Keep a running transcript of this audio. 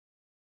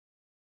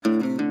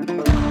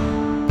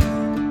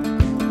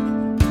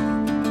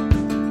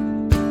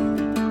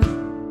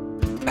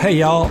Hey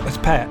y'all, it's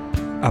Pat.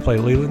 I play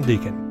Leland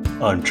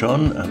Deacon. I'm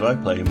John, and I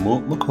play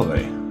Mort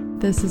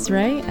McCoy. This is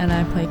Ray, and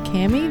I play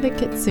Cammy the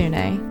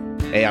Kitsune.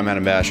 Hey, I'm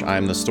Adam Bash.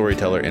 I'm the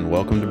storyteller, and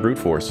welcome to Brute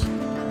Force.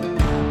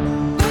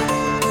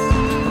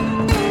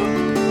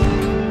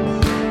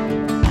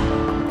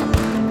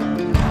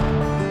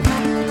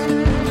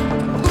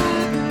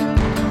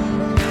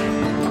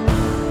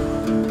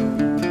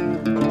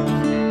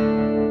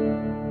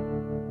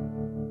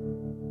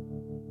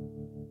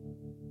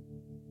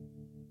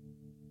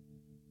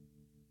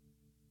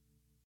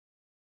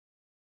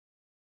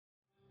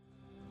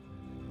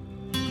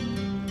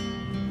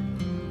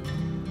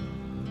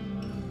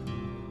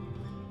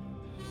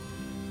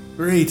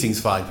 Greetings,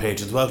 fine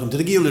patrons. Welcome to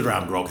the Gilded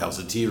Ram Groghouse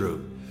at Tea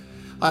Room.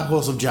 I'm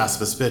Horse of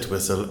Jasper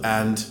Spitwhistle,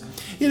 and,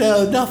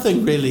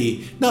 nothing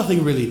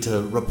really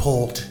to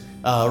report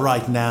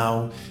right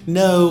now.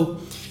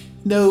 No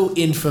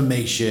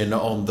information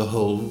on the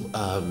whole,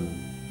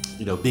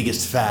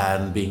 biggest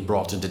fan being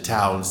brought into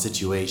town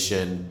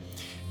situation.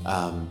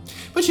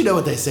 But you know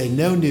what they say,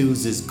 no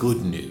news is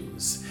good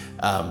news.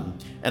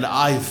 And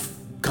I've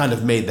kind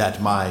of made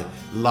that my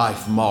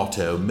life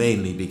motto,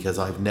 mainly because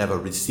I've never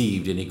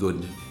received any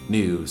good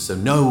news. So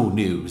no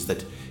news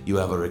that you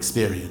ever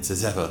experience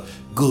is ever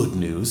good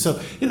news. So,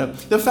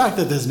 the fact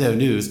that there's no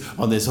news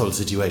on this whole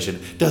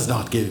situation does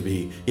not give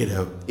me,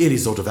 any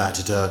sort of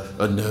agita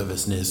or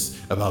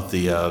nervousness about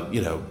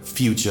the,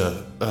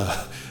 future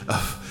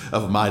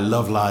of my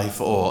love life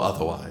or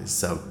otherwise.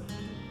 So,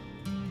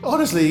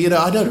 honestly,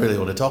 I don't really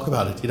want to talk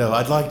about it.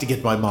 I'd like to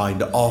get my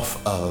mind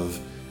off of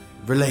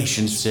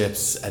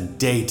relationships and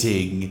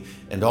dating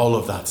and all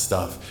of that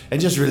stuff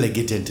and just really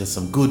get into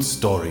some good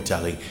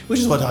storytelling, which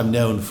is what I'm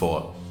known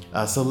for.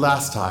 So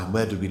last time,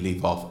 where did we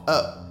leave off?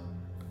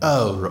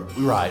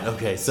 Right,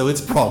 okay, so it's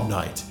prom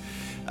night.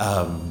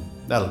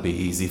 That'll be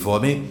easy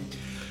for me.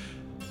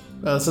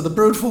 So the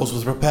Brute Force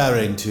was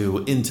preparing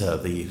to enter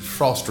the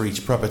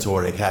Frostreach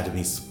Preparatory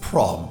Academy's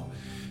prom,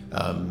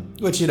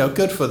 which,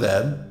 good for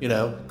them,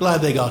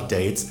 glad they got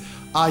dates.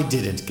 I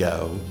didn't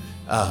go.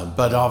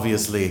 But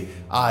obviously,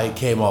 I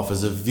came off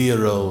as a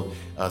virile,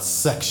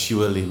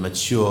 sexually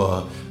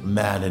mature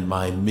man in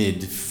my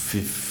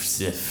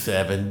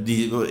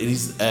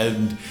mid-70s,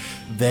 and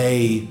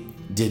they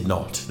did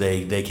not.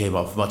 They came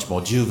off much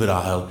more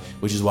juvenile,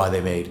 which is why they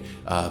made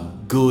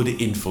good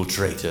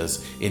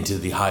infiltrators into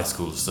the high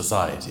school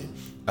society.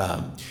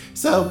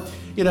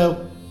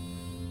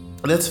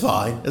 That's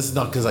fine. It's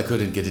not because I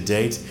couldn't get a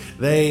date.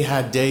 They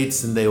had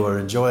dates and they were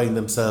enjoying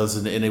themselves,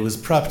 and it was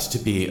prepped to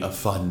be a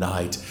fun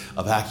night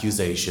of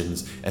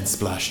accusations and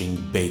splashing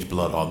bait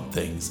blood on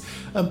things.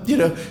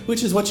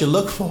 Which is what you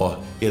look for,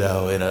 in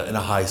a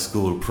high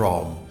school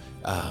prom.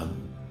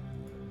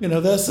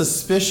 Their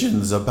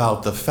suspicions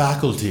about the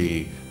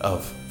faculty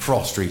of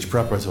Frostreach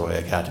Preparatory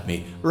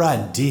Academy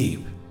ran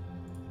deep.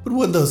 But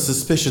would those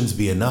suspicions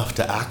be enough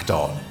to act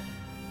on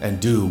and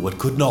do what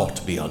could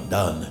not be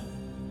undone?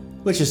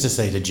 Which is to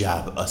say, to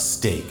jab a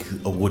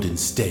wooden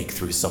stake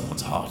through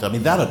someone's heart. I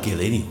mean, that'll kill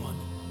anyone.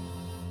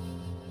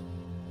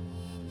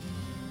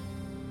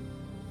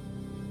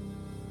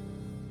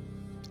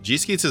 G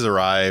Skeets has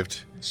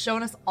arrived.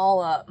 Showing us all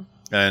up.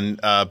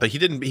 And but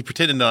he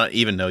pretended not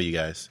even know you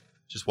guys.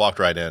 Just walked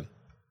right in.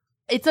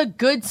 It's a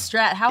good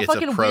strat. How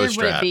fucking weird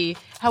would it be?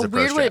 How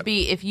weird would it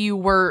be if you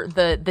were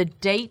the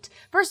date?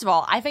 First of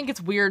all, I think it's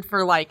weird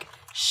for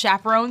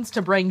chaperones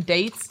to bring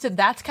dates to.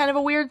 That's kind of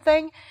a weird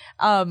thing.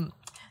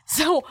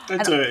 So They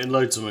do it in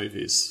loads of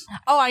movies.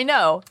 Oh, I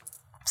know.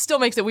 Still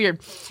makes it weird.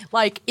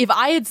 If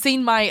I had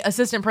seen my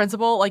assistant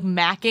principal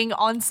macking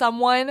on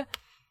someone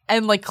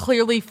and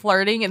clearly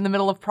flirting in the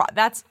middle of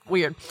that's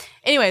weird.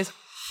 Anyways,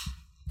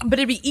 but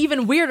it'd be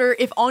even weirder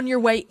if on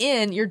your way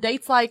in your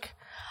date's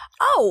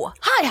oh,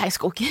 hi high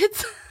school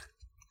kids.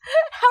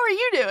 How are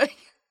you doing?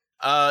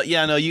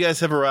 You guys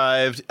have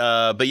arrived.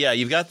 But yeah,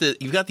 you've got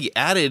the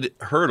added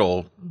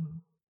hurdle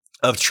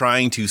of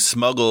trying to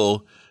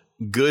smuggle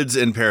goods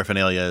and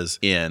paraphernalias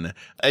in.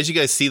 As you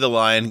guys see the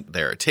line,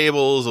 there are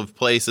tables of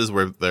places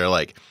where they're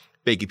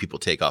making people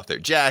take off their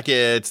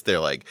jackets.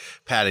 They're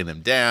patting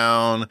them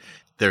down.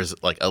 There's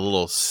a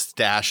little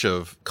stash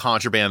of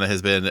contraband that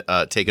has been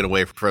taken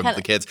away from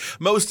the kids.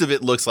 Most of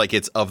it looks like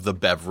it's of the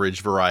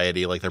beverage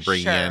variety, they're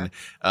bringing in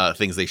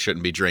things they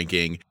shouldn't be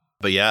drinking.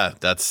 But yeah,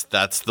 that's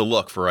the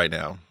look for right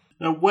now.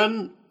 Now,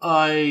 when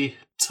I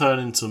turn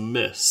into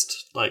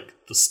mist,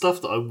 the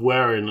stuff that I'm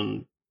wearing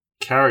and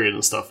carrying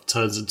and stuff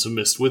turns into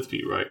mist with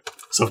me, right?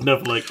 So I've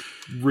never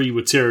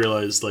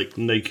rematerialized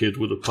naked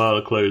with a pile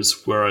of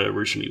clothes where I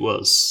originally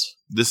was.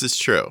 This is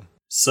true.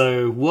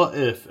 So what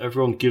if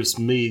everyone gives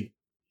me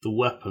the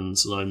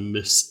weapons and I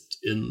mist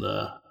in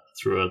there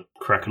through a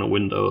crack in a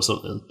window or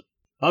something?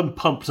 I'm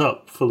pumped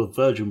up, full of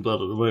virgin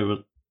blood at the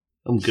moment.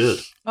 I'm good.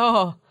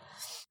 Oh,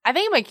 I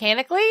think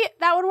mechanically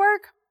that would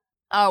work.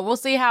 We'll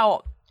see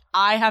how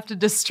I have to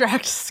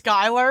distract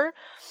Skylar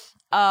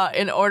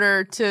in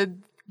order to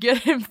get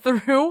him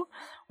through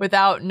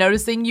without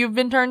noticing you've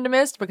been turned to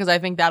mist, because I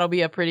think that'll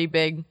be a pretty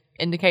big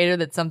indicator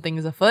that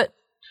something's afoot.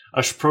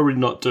 I should probably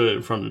not do it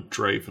in front of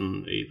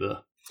Draven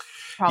either.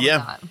 Probably Yeah.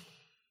 not.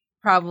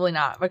 Probably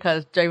not,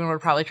 because Draven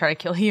would probably try to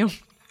kill you.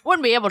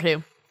 Wouldn't be able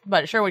to,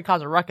 but it sure would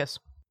cause a ruckus.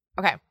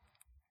 Okay.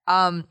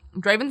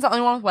 Draven's the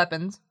only one with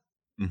weapons.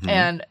 Mhm.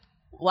 And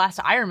last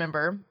I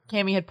remember,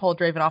 Cammy had pulled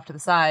Draven off to the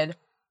side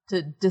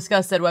to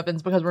discuss said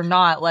weapons because we're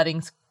not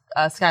letting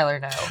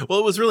Skylar know. Well,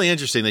 it was really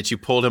interesting that you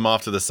pulled him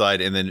off to the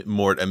side, and then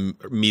Mort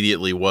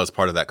immediately was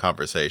part of that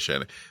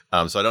conversation.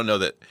 So I don't know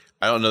that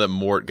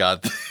Mort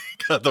got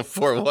the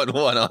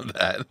 411 on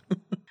that.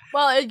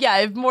 Well, yeah,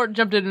 if Mort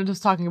jumped in and was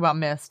talking about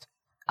Mist.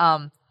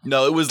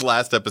 No, it was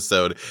last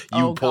episode.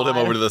 You Oh, pulled him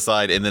God. over to the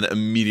side, and then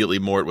immediately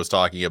Mort was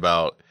talking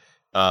about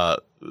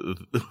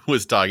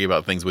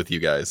things with you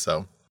guys.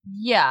 So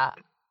Yeah.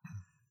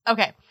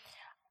 Okay.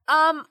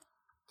 Yeah.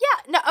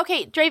 No.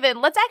 Okay,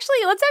 Draven. Let's actually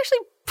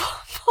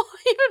pull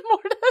even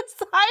more to the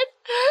side.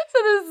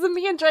 So this is a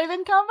me and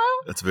Draven combo.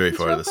 that's very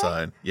far to the real quick?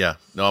 side. Yeah.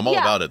 No, I'm all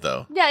Yeah. about it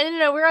though. Yeah.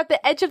 No. We're at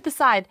the edge of the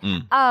side.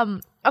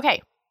 Mm.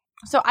 Okay.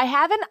 So I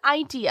have an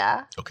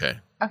idea. Okay.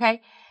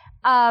 Okay.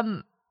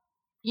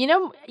 You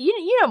know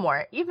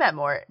Mort. You've met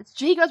Mort.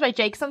 He goes by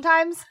Jake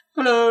sometimes.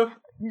 Hello.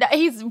 No,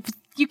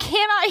 you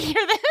cannot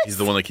hear this. He's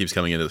the one that keeps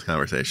coming into this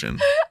conversation.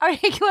 All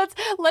right,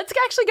 let's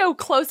actually go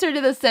closer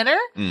to the center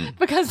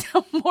because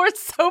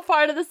Mort's so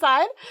far to the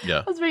side.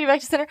 Yeah. Let's bring you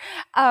back to center.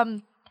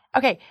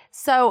 Okay,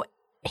 so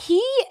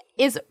he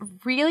is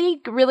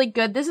really, really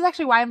good. This is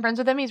actually why I'm friends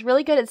with him. He's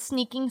really good at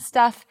sneaking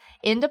stuff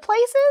into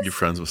places. You're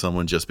friends with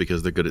someone just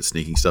because they're good at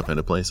sneaking stuff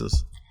into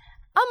places.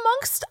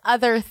 Amongst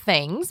other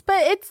things,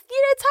 but it's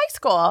high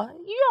school.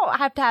 You don't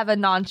have to have a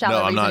nonchalant.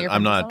 No, I'm reason not. you're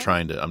I'm friends not with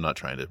trying to. I'm not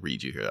trying to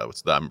read you here.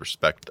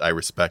 I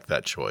respect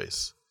that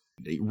choice.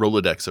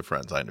 Rolodex of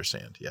friends. I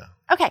understand. Yeah.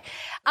 someone.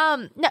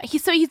 Okay. No,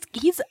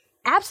 he's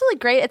absolutely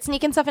great at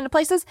sneaking stuff into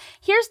places.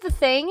 Here's the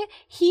thing: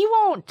 he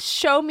won't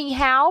show me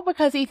how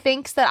because he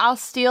thinks that I'll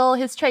steal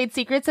his trade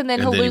secrets and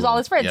then he'll lose all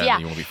his friends. Yeah. Yeah.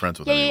 And you won't be friends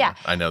with Yeah, him yeah,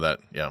 anymore. I know that.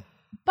 Yeah.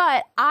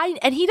 But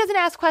he doesn't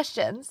ask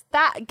questions.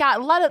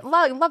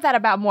 Love that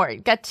about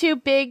Mort. Got two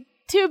big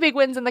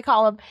wins in the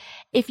column.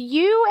 If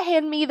you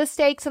hand me the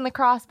stakes and the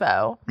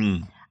crossbow,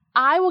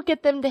 I will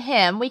get them to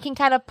him. We can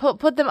kind of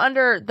put them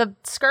under the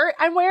skirt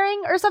I'm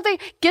wearing or something.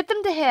 Get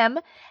them to him.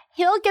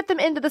 He'll get them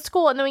into the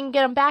school and then we can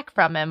get them back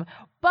from him.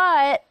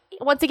 But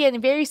once again,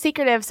 very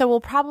secretive, so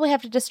we'll probably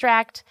have to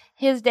distract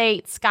his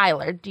date,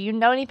 Skylar. Do you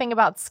know anything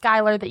about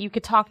Skylar that you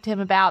could talk to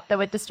him about that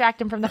would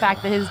distract him from the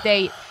fact that his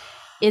date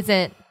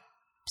isn't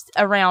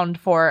around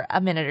for a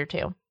minute or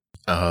two?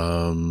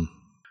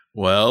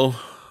 Well,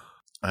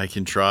 I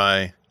can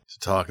try to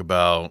talk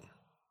about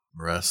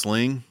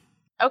wrestling.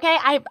 Okay,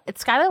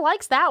 Skylar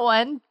likes that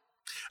one.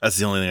 That's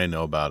the only thing I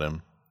know about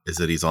him is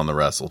that he's on the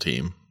wrestle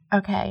team.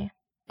 Okay.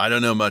 I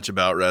don't know much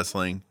about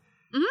wrestling,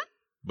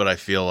 but I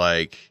feel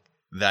like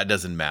that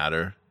doesn't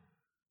matter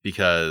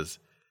because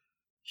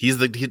he's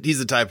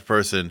the type of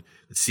person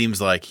that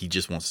seems like he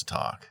just wants to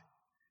talk.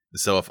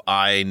 So if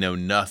I know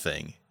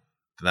nothing,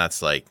 then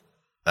that's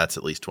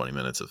at least 20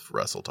 minutes of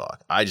wrestle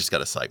talk. I just got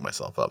to psych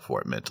myself up for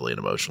it mentally and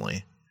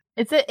emotionally.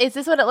 Is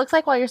this what it looks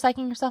like while you're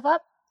psyching yourself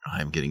up?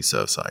 I'm getting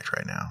so psyched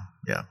right now.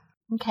 Yeah.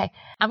 Okay.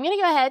 I'm going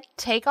to go ahead,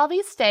 take all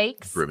these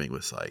stakes. Brimming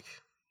with psych.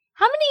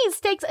 How many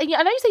stakes? I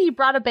know you said you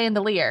brought a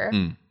bandolier.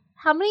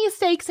 How many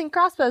stakes and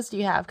crossbows do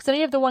you have? Because I know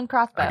you have the one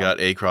crossbow. I got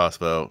a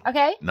crossbow.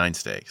 Okay. 9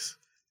 stakes.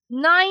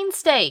 9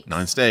 stakes.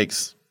 9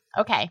 stakes.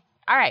 Okay.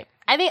 All right.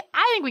 I think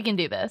we can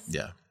do this.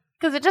 Yeah.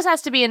 Because it just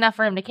has to be enough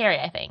for him to carry,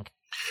 I think.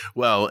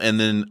 Well, and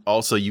then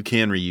also you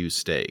can reuse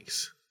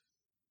stakes.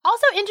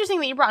 Also interesting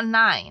that you brought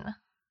 9.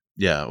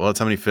 Yeah. Well, that's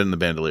how many fit in the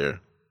bandolier.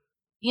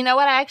 You know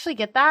what? I actually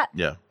get that.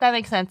 Yeah. That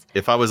makes sense.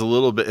 If I was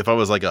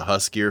like a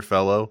huskier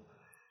fellow,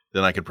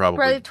 then I could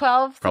probably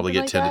 12. get something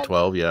 10 like to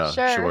 12. Yeah,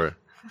 Sure.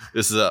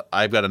 sure.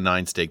 I've got a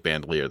 9 stake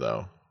bandolier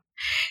though.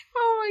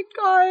 Oh my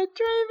god,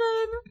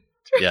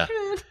 Draven. Yeah.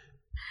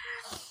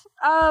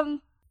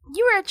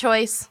 You were a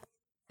choice.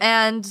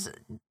 And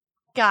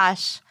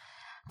gosh.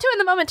 Too in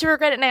the moment to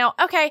regret it now.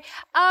 Okay.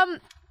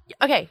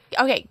 Okay.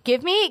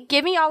 Give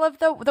me all of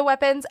the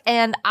weapons,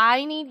 and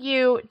I need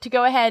you to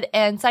go ahead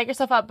and psych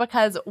yourself up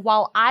because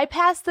while I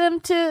pass them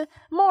to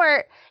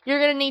Mort, you're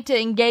gonna need to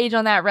engage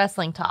on that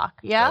wrestling talk.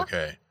 Yeah?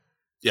 Okay.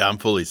 Yeah, I'm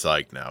fully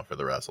psyched now for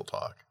the wrestle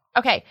talk.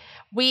 Okay.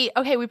 We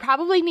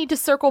probably need to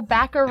circle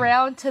back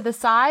around to the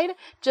side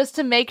just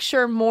to make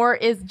sure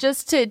Mort is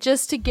just to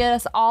get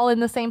us all in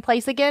the same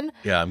place again.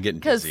 Yeah, I'm getting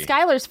Because dizzy.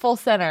 Skylar's full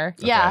center.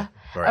 Yeah.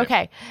 All right.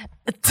 Okay.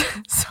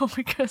 So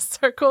we're going to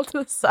circle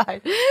to the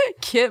side,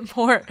 get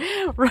Mort,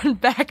 run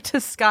back to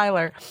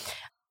Skylar.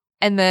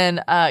 And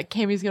then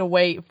Cammy's going to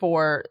wait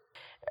for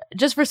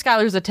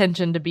Skylar's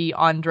attention to be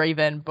on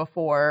Draven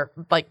before,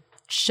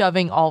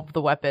 shoving all of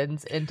the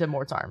weapons into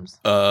Mort's arms.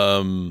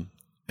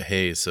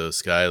 Hey, so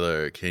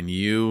Skylar, can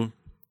you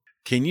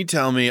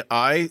tell me?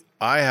 I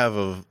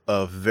have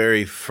a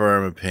very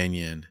firm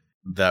opinion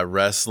that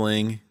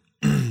wrestling,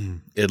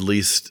 at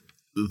least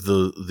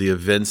the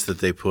events that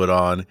they put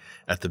on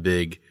at the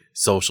big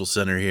social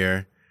center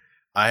here,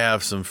 I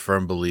have some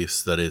firm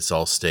beliefs that it's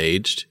all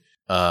staged.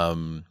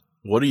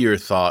 What are your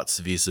thoughts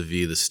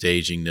vis-a-vis the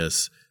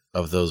stagingness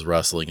of those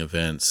wrestling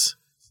events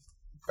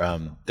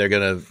They're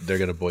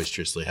gonna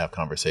boisterously have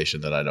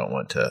conversation that I don't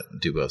want to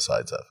do both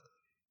sides of.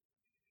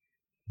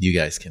 You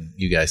guys can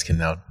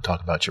now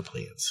talk about your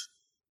plans.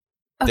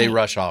 Okay. They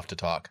rush off to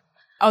talk.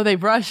 Oh, they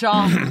brush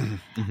off.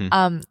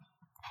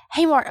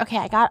 Hey, Mark. Okay,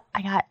 I got.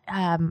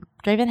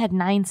 Draven had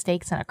 9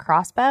 stakes and a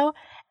crossbow,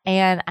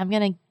 and I'm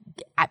gonna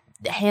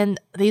hand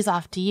these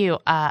off to you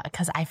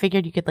because I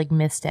figured you could like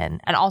mist in,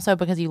 and also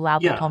because you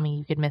loudly told me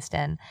you could mist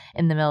in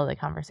the middle of the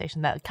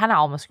conversation. That kind of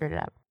almost screwed it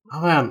up.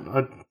 Oh man,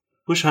 I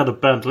wish I had a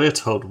bandolier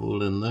to hold them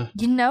all in there.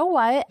 You know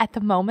what? At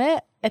the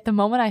moment,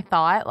 I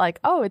thought like,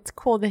 oh, it's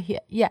cool to hear.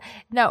 Yeah,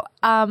 no.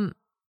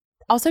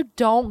 Also,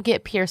 don't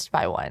get pierced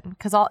by one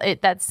because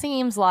that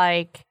seems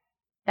like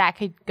that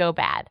could go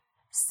bad.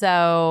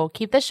 So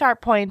keep the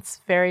sharp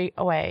points very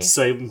away.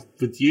 Same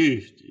with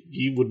you.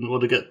 You wouldn't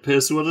want to get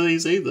pierced with one of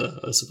these either.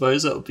 I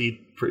suppose that would be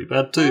pretty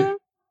bad too.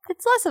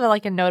 It's less of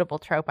a notable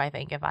trope, I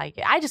think. If I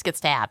just get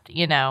stabbed,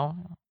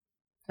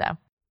 So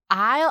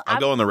I'll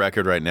go on the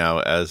record right now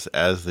as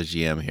the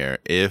GM here.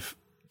 If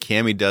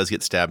Cammy does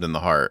get stabbed in the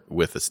heart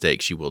with a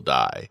stake, she will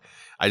die.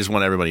 I just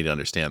want everybody to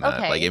understand that.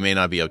 Okay. Like, it may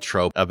not be a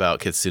trope about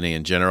Kitsune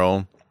in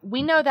general.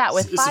 We know that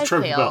with it's Five a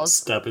trope about Tails.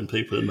 stabbing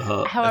people in the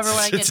heart. However, when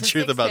I get It's to the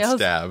truth Six about Tails,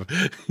 stab.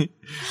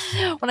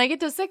 when I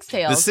get to Six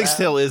Tails, The Six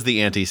Tail is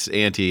the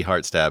anti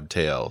heart stab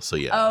tail. So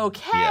yeah.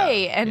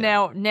 Okay, Yeah, and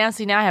yeah.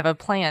 now I have a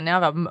plan.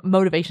 Now I have a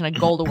motivation, a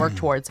goal to work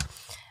towards.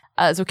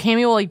 So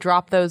Cammy will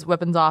drop those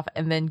weapons off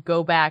and then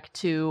go back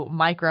to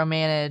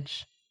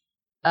micromanage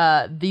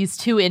these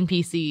 2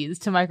 NPCs,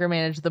 to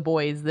micromanage the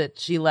boys that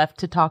she left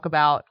to talk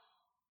about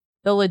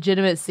the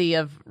legitimacy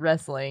of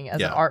wrestling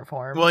as an art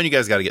form. Well, and you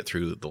guys got to get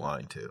through the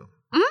line too.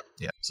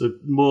 So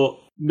more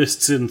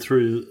mists in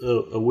through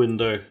a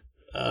window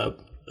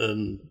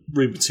and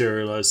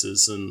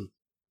rematerializes and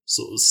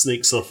sort of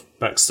sneaks off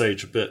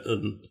backstage a bit.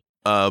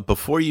 And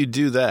Before you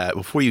do that,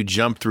 before you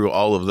jump through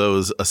all of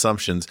those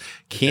assumptions,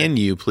 can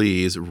you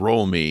please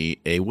roll me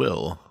a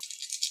will?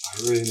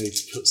 I really need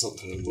to put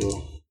something in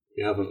will.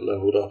 We haven't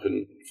leveled up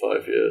in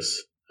 5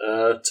 years.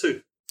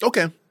 2.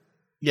 Okay.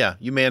 Yeah,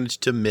 you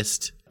managed to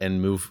mist and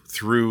move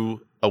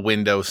through a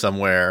window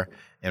somewhere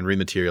and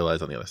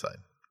rematerialize on the other side.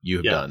 You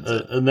have done.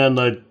 And then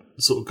I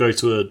sort of go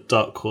to a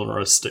dark corner.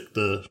 I stick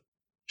the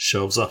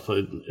shelves up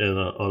on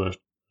a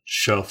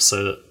shelf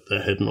so that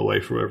they're hidden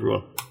away from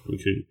everyone. We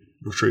can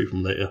retrieve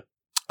them later.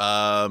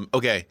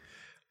 Okay.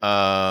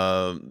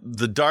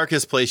 The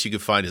darkest place you can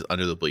find is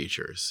under the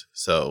bleachers.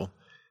 So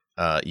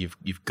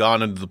you've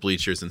gone under the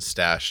bleachers and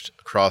stashed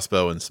a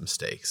crossbow and some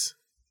stakes.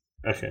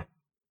 Okay.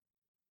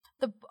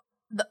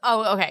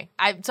 Okay.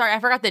 I'm sorry. I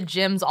forgot that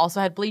gyms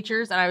also had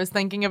bleachers, and I was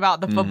thinking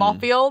about the football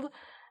field.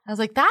 I was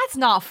like, that's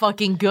not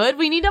fucking good.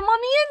 We need them on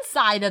the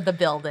inside of the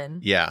building.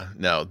 Yeah,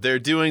 no, they're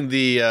doing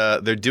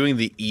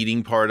the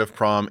eating part of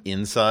prom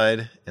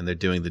inside, and they're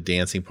doing the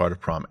dancing part of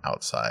prom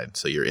outside.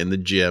 So you're in the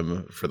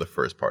gym for the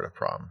first part of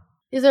prom.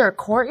 Is there a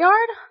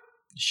courtyard?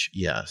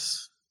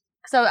 Yes.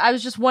 So I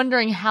was just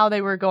wondering how they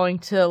were going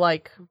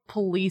to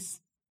police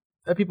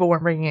that people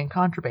weren't bringing in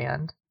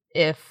contraband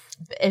if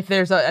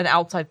there's an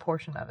outside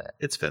portion of it.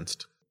 It's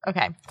fenced.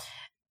 Okay.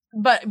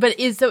 But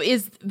is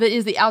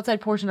the outside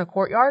portion a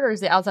courtyard, or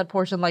is the outside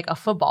portion like a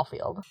football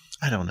field?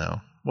 I don't know.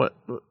 What?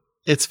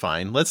 It's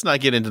fine. Let's not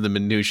get into the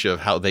minutia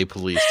of how they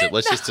policed it.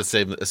 Let's just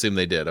assume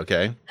they did.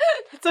 Okay.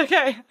 It's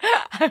okay.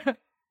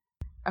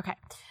 Okay.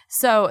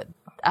 So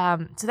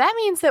that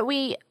means that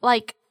we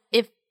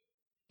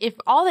if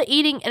all the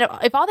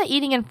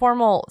eating and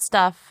formal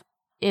stuff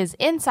is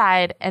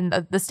inside and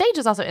the stage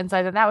is also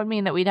inside, then that would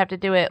mean that we'd have to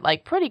do it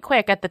pretty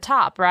quick at the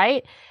top,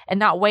 right? And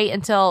not wait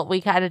until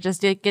we kind of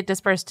just get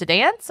dispersed to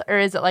dance, or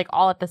is it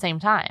all at the same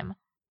time?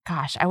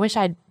 Gosh, I wish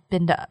I'd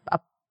been to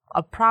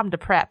a prom to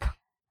prep.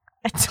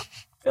 I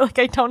feel like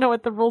I don't know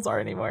what the rules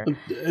are anymore.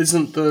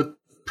 Isn't the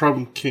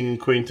prom king and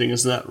queen thing,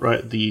 isn't that right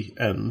at the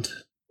end?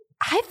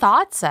 I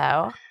thought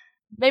so.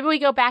 Maybe we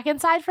go back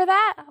inside for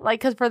that?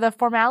 Because for the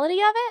formality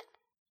of it?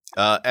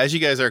 As you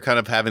guys are kind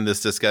of having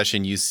this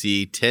discussion, you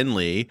see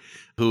Tinley,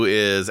 who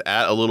is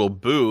at a little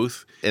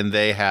booth, and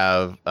they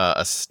have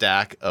a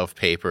stack of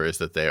papers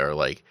that they are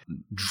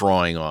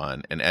drawing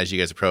on. And as you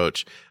guys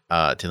approach,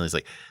 Tinley's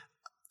like,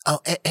 "Oh,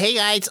 hey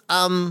guys,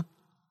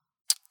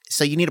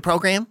 so you need a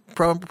program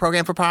for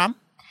prom?"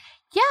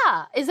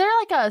 Yeah. Is there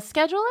a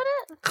schedule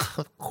in it?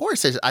 Of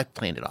course, I've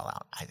planned it all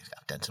out.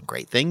 I've done some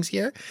great things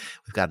here.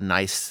 We've got a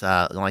nice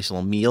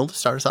little meal to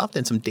start us off,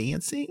 then some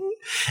dancing,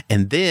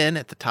 and then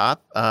at the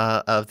top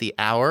of the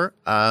hour,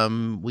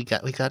 we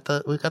got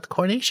the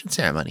coronation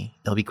ceremony.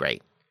 It'll be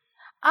great.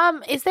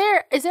 Is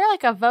there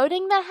a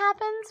voting that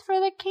happens for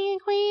the king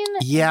and queen?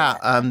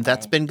 Yeah,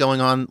 that's been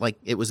going on.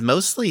 It was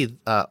mostly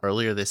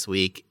earlier this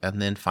week,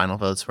 and then final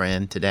votes were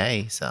in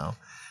today. So,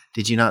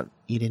 you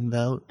didn't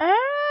vote?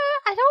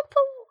 I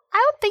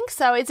don't think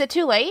so. Is it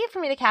too late for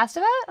me to cast a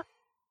vote?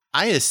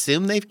 I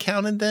assume they've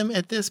counted them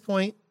at this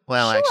point.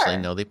 Well, Sure. actually,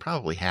 no, they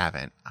probably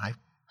haven't. I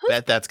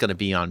bet that's going to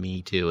be on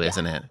me too,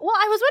 isn't it? Well,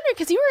 I was wondering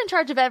because you were in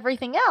charge of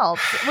everything else.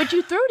 Would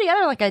you throw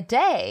together a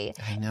day?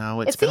 I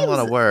know. It's It been a lot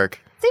of seems- work.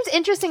 Seems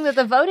interesting that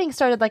the voting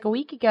started like a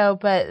week ago,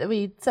 but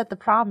we set the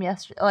prom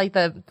yesterday, like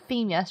the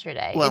theme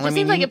yesterday. Well, it just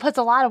seems like it puts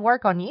a lot of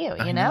work on you,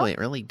 I you know? it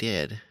really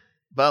did.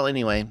 Well,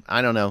 anyway,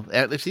 I don't know.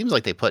 It seems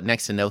like they put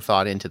next to no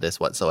thought into this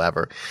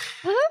whatsoever.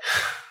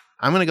 Mm-hmm.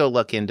 I'm going to go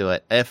look into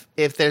it.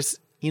 If there's,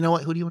 you know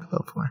what? Who do you want to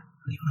vote for?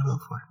 Who do you want to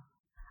vote for?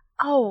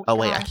 Oh,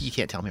 wait, gosh. you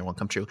can't tell me it won't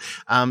come true.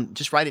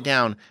 Just write it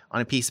down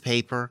on a piece of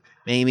paper,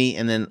 maybe,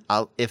 and then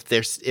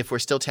if we're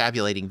still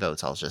tabulating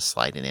votes, I'll just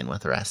slide it in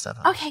with the rest of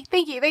them. Okay,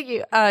 thank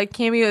you.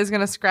 Cameo is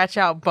gonna scratch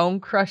out Bone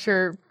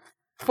Crusher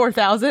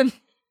 4000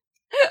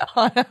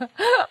 on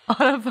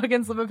a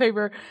fucking slip of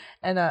paper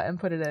and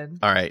put it in.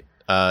 All right.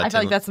 I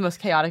feel like that's the most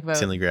chaotic vote.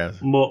 Tinley grabs.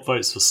 Mort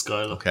votes for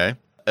Skylar. Okay.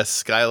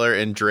 Skylar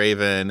and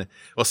Draven.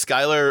 Well,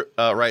 Skylar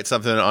writes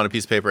something on a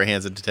piece of paper,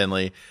 hands it to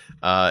Tinley,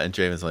 and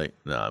Draven's like,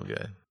 "No, I'm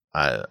good.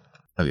 I'm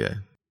good."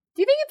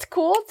 Do you think it's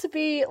cool to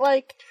be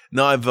like?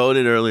 No, I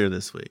voted earlier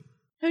this week.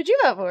 Who'd you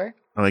vote for?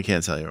 Oh, I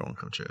can't tell you it won't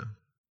come true.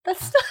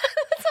 That's not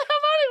how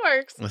voting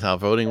works. That's how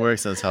voting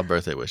works, and that's how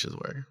birthday wishes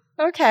work.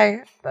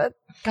 Okay, but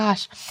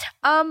gosh,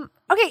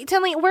 okay,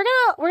 Tinley, we're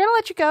gonna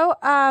let you go.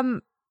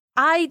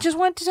 I just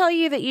want to tell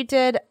you that you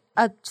did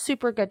a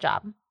super good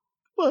job.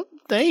 Well,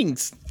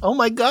 thanks. Oh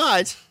my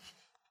God.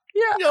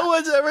 Yeah, No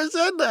one's ever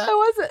said that. I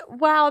wasn't.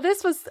 Wow,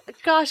 this was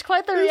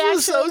quite the reaction. This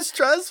was so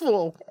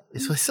stressful.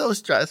 This was so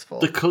stressful.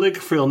 The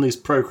calligraphy on these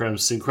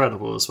programs is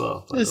incredible as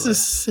well.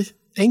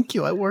 Thank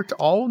you. I worked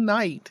all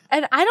night.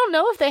 And I don't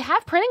know if they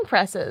have printing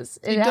presses.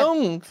 They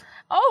don't.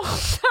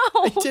 Oh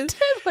no,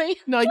 Tinley.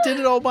 No, I did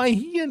it all by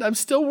hand. I'm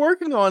still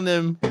working on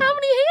them. How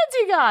many hands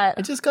you got?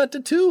 I just got to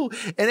 2.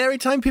 And every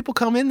time people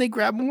come in, they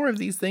grab more of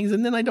these things,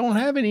 and then I don't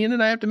have any, and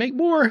then I have to make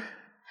more.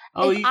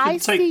 Oh, If you can I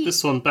take see-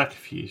 this one back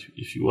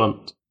if you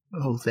want.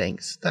 Oh,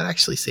 thanks. That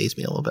actually saves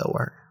me a little bit of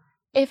work.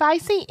 If I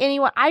see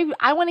anyone,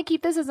 I want to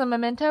keep this as a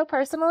memento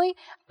personally.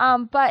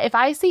 But if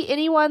I see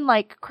anyone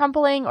like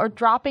crumpling or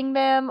dropping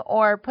them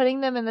or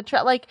putting them in the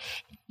trash, like,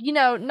 you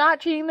know,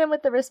 not treating them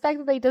with the respect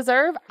that they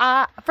deserve,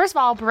 first of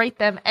all, I'll berate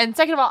them, and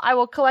second of all, I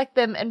will collect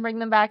them and bring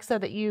them back so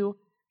that you.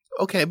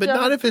 Okay, but Don't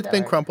not if it's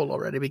been start. crumpled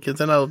already, because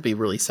then that'll be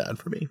really sad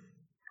for me.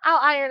 I'll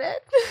iron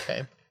it.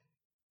 Okay.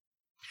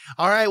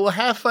 All right, well,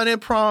 have fun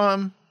at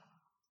prom.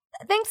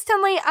 Thanks,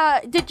 Tinley.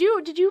 Did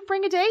you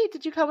bring a date?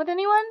 Did you come with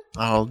anyone?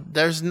 Oh,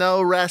 there's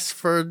no rest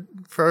for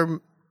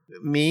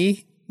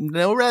me.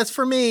 No rest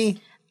for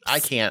me. I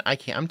can't.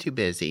 I'm too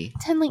busy.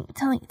 Tinley,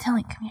 come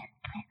here.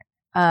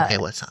 Okay,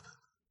 what's up?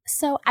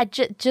 So I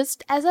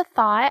just as a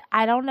thought,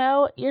 I don't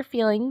know your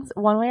feelings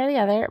one way or the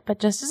other, but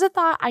just as a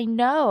thought, I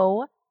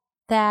know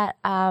that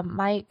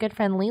my good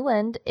friend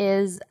Leland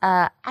is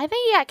I think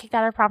he got kicked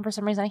out of prom for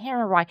some reason. I can't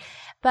remember why,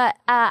 but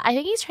I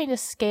think he's trying to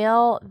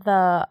scale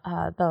the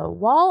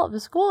wall of the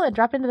school and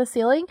drop into the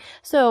ceiling.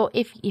 So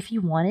if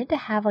you wanted to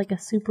have like a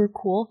super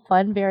cool,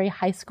 fun, very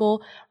high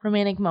school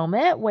romantic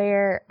moment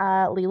where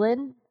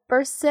Leland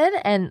bursts in,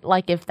 and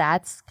like if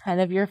that's kind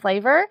of your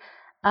flavor,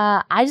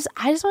 I just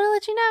want to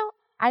let you know.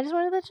 I just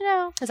wanted to let you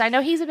know because I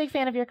know he's a big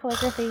fan of your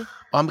calligraphy.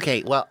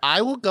 Okay, well,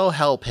 I will go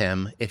help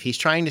him if he's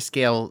trying to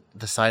scale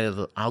the side of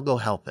the. I'll go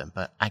help him,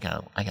 but I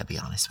gotta be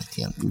honest with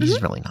you. He's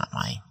really not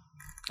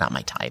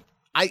my type.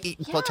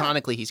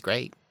 Platonically, he's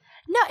great.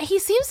 No, he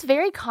seems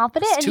very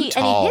confident, He's and too he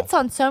tall. hits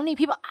on so many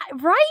people.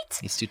 Right?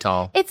 He's too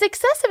tall. It's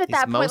excessive at He's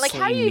that point. Like,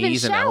 how do you mostly even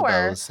knees and shower?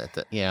 elbows at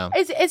the, yeah.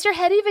 Is your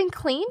head even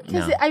clean?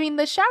 Because No. I mean,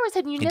 the shower's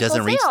had municipal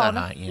doesn't reach that sound.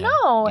 high, yeah.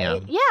 No, Yeah.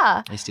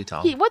 yeah. He's too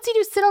tall. What's he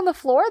do? Sit on the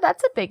floor?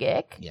 That's a big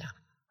ick. Yeah.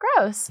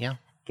 Gross. Yeah.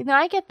 No,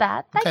 I get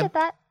that. I Okay. get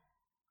that.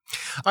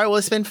 All right, well,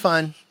 it's been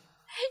fun.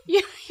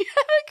 You had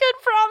a good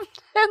prom,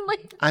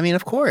 Tinley. I mean,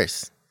 of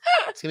course.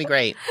 It's going to be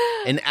great.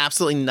 And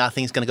absolutely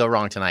nothing's going to go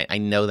wrong tonight. I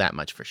know that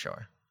much for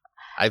sure.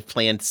 I've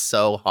planned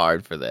so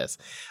hard for this.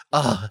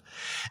 And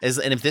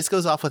if this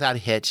goes off without a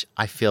hitch,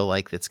 I feel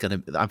like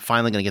I'm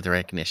finally going to get the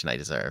recognition I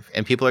deserve.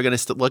 And people are going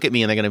to look at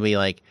me and they're going to be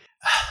like,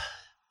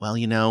 well,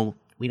 you know,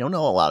 we don't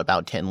know a lot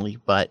about Tinley,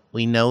 but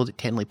we know that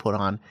Tinley put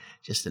on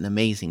just an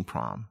amazing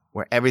prom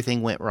where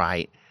everything went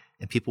right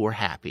and people were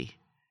happy.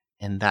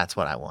 And that's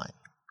what I want.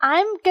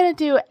 I'm gonna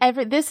do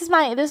this is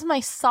my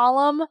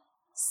solemn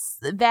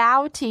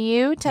vow to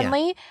you,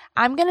 Tinley.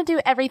 I'm gonna do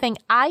everything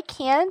I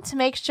can to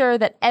make sure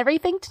that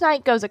everything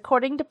tonight goes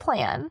according to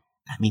plan.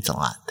 That means a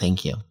lot.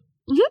 Thank you.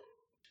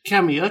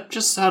 Cammy, I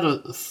just had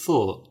a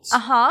thought.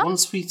 Uh-huh.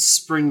 Once we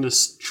spring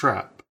this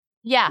trap,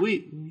 Yeah.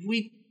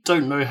 we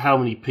don't know how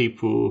many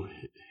people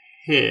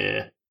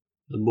here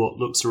and what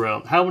looks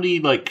around. How many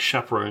like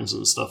chaperones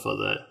and stuff are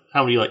there?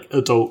 How many like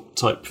adult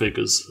type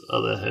figures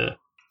are there here?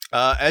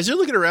 As you're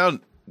looking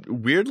around,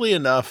 weirdly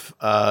enough,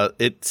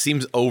 it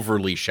seems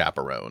overly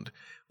chaperoned.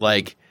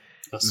 Like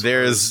That's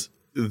there's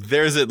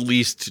at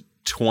least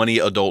 20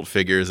 adult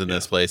figures in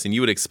this place, and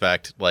you would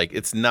expect like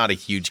it's not a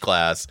huge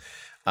class.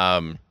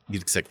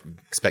 You'd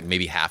expect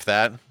maybe half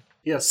that.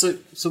 Yeah, so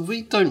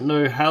we don't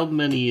know how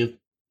many of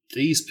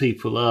these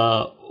people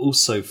are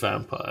also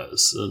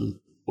vampires, and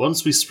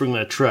once we spring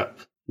their trap,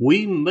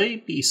 we may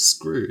be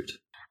screwed.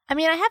 I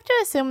mean, I have to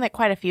assume that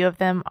quite a few of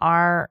them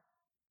are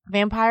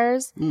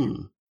vampires.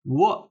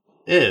 What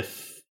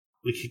if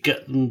we could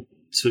get them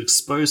to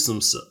expose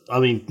themselves. I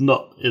mean,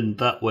 not in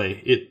that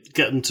way.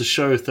 Get them to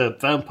show if they're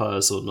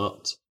vampires or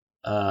not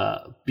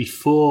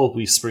before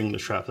we spring the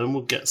trap. Then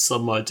we'll get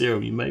some idea,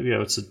 and we may be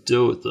able to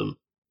deal with them.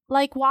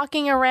 Like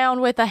walking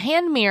around with a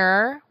hand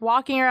mirror,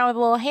 walking around with a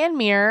little hand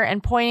mirror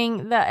and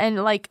pointing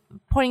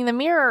the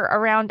mirror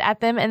around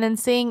at them, and then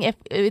seeing if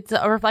it's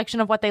a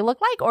reflection of what they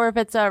look like, or if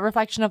it's a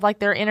reflection of like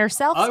their inner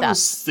self I stuff.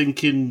 was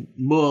thinking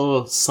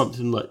more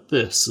something like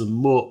this, and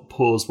Mort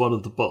pours one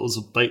of the bottles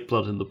of baked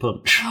blood in the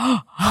punch.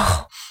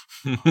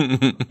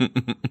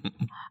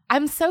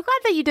 I'm so glad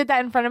that you did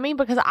that in front of me,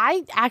 because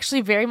I actually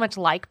very much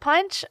like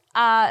punch.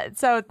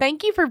 So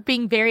thank you for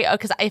being very.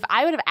 Because if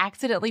I would have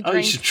accidentally Oh,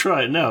 drank, you should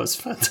try it now. It's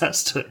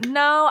fantastic.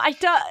 no, I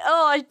don't.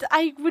 Oh,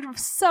 I would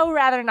so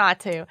rather not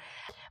to.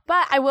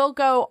 But I will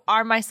go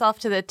arm myself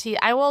to the teeth.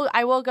 I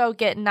will go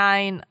get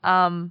 9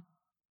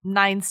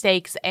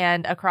 stakes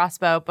and a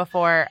crossbow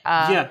before.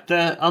 Yeah,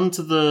 they're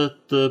under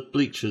the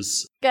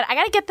bleachers. Good. I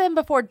gotta get them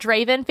before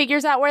Draven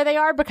figures out where they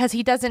are, because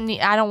he doesn't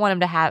need. I don't want him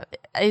to have.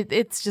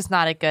 It's just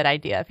not a good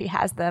idea if he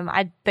has them.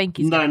 I think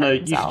he's gonna hurt You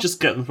himself. can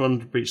just get them from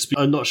under the bleachers.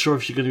 I'm not sure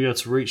if you're going to be able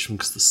to reach them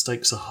because the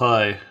stakes are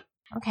high.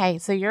 Okay,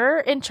 so you're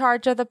in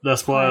charge of the.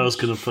 That's why I was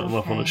punch. going to put them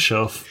up on a Okay.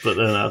 shelf, but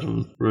then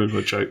Adam ruined my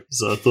joke.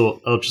 So I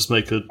thought I'll just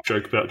make a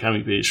joke about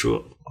Cammy being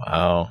short.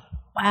 Wow.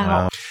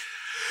 Wow.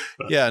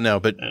 Yeah, no,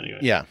 but Anyway.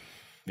 yeah.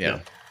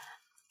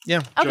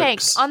 Okay,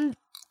 Jokes. on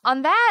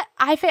that,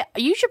 I feel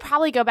you should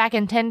probably go back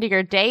and tend to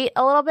your date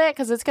a little bit,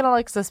 because it's gonna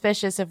look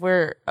suspicious if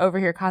we're over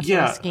here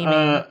constantly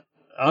scheming.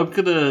 I'm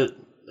going to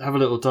have a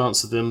little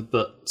dance with him,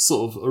 but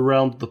sort of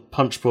around the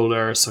punch bowl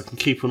area, so I can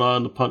keep an eye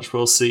on the punch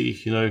bowl, see,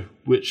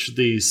 which of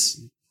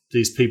these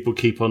people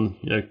keep on,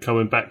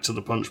 coming back to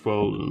the punch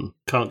bowl and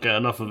can't get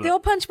enough of it. The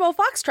old Punch Bowl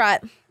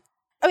Foxtrot.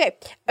 Okay,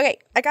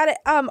 I got it.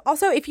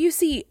 Also, if you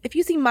see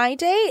my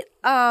date,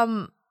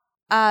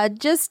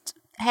 Just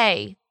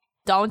hey,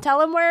 don't tell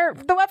him where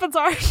the weapons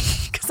are,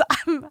 because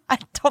I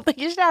don't think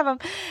you should have them.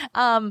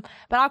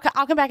 But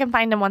I'll come back and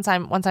find him once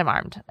I'm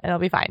armed, and it'll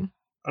be fine.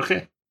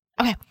 Okay.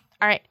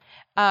 All right.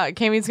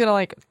 Cammy's gonna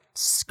like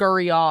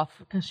scurry off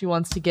because she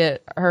wants to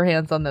get her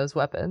hands on those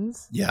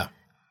weapons Yeah.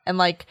 and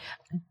like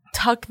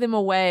tuck them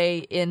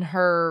away in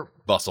her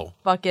Bustle.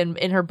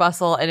 in her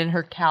bustle and in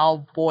her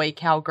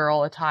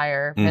cowgirl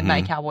attire,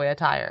 midnight cowboy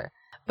attire.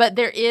 But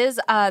there is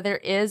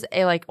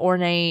a like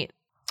ornate,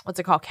 what's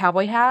it called,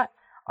 cowboy hat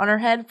on her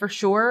head for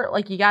sure.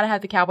 Like you gotta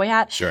have the cowboy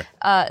hat. Sure.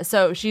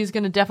 So she's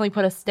gonna definitely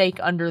put a stake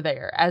under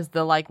there as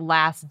the like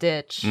last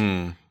ditch.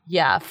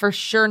 Yeah, for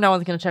sure. No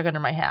one's gonna check under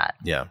my hat.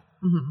 Yeah.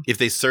 If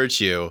they search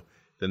you,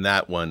 then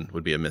that one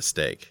would be a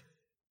mistake.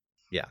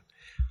 Yeah.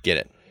 Get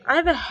it. I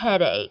have a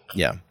headache.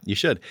 Yeah, you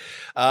should. It's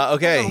a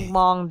Okay.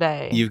 long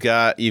day. You've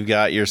got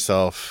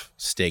yourself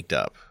staked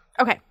up.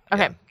 Okay,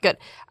 good.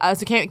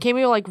 So Cammy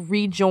will like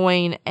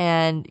rejoin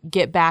and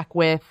get back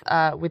with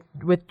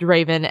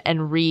Draven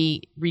and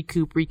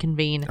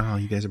reconvene. Oh,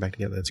 you guys are back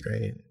together. That's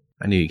great.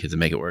 I knew you kids would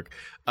make it work.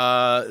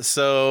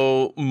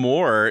 So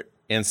Mort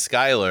and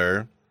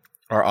Skylar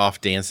are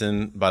off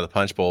dancing by the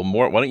punch bowl.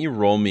 Mort, why don't you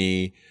roll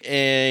me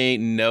a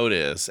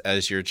notice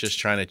as you're just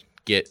trying to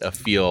get a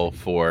feel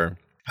for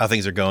how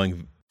things are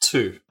going.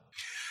 2.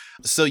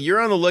 So you're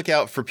on the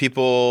lookout for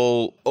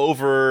people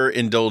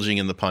overindulging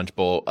in the punch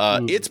bowl.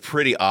 It's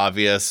pretty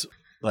obvious.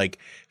 Like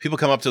people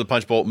come up to the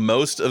punch bowl.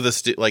 Most of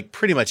the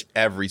pretty much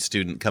every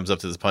student comes up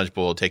to this punch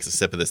bowl, takes a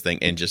sip of this thing,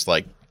 and just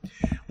like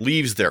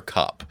leaves their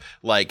cup,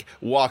 like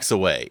walks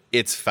away.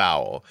 It's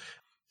foul.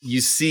 You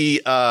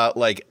see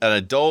like an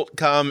adult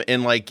come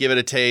and like give it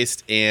a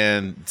taste,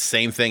 and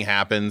same thing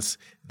happens.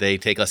 They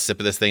take a sip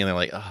of this thing and they're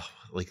like, oh,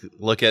 like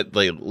look at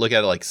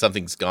it like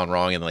something's gone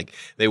wrong, and like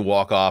they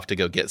walk off to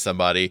go get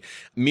somebody.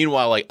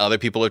 Meanwhile, like other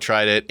people have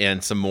tried it,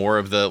 and some more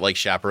of the like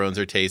chaperones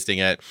are tasting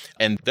it,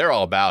 and they're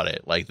all about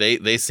it. Like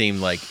they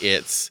seem like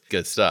it's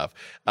good stuff,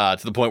 to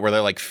the point where they're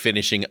like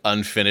finishing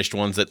unfinished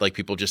ones that like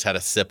people just had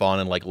a sip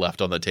on and like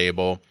left on the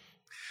table.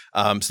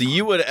 So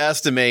you would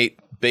estimate,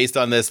 based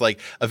on this, like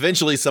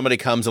eventually somebody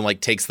comes and like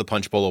takes the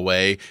punch bowl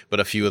away, but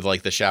a few of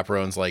like the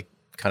chaperones like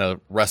kind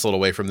of wrestle it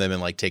away from them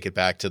and like take it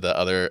back to the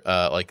other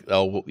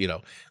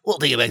we'll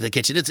take it back to the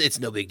kitchen. It's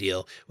no big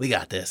deal. We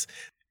got this.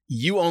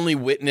 You only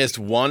witnessed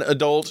one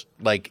adult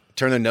like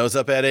turn their nose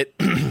up at it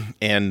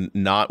and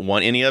not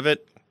want any of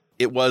it.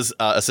 It was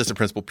Assistant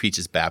Principal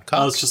Peaches Babcock,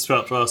 I was just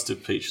about to ask,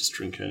 did Peaches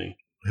drink any?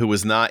 who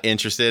was not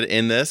interested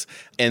in this.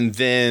 And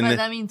then But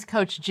that means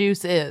Coach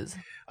Juice is.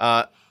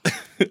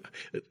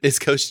 is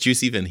Coach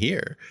Juice even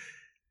here?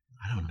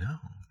 I don't know.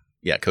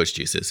 Yeah, Coach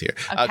Juice is here.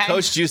 Okay.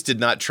 Coach Juice did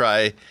not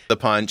try the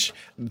punch.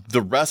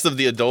 The rest of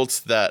the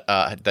adults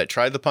that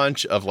tried the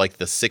punch, of like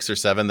the 6 or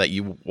 7 that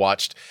you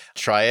watched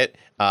try it,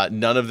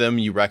 none of them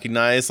you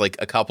recognize. Like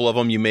a couple of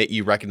them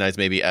you recognize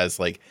maybe as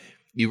like,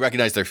 you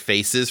recognize their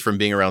faces from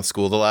being around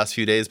school the last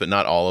few days, but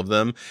not all of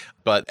them.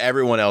 But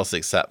everyone else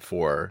except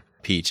for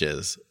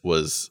Peaches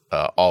was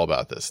all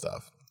about this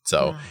stuff.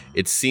 So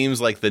it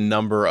seems like the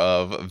number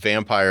of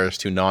vampires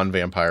to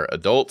non-vampire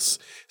adults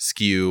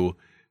skew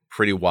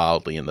pretty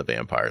wildly in the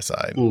vampire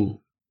side. Ooh.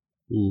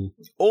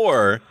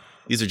 Or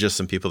these are just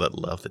some people that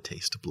love the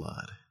taste of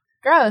blood.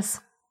 Gross.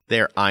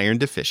 They're iron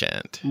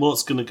deficient.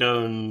 Mort's gonna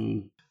go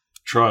and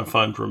try and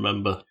find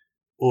Remember.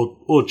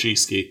 Or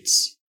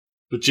G-Skeets.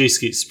 But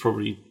G-Skeets is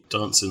probably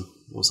dancing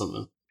or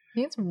something.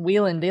 He's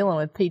wheeling dealing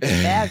with Peter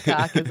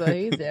Babcock is what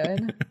he's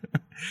doing.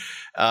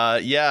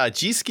 Yeah,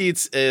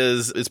 G-Skeets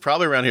is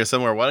probably around here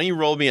somewhere. Why don't you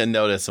roll me a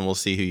notice and we'll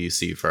see who you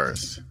see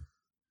first.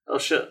 Oh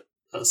shit,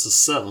 that's a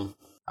 7.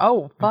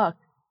 Oh, fuck.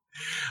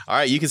 All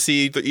right, you can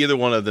see either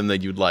one of them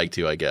that you'd like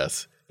to, I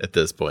guess, at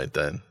this point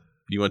then.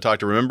 You want to talk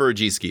to Remember or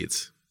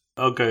G-Skeets?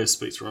 I'll go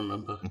speak to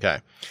Remember. Okay.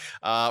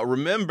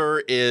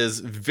 Remember is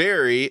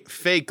very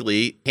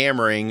fakely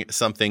hammering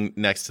something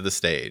next to the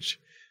stage.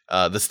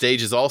 The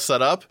stage is all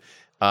set up.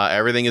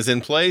 Everything is in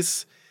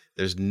place.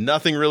 There's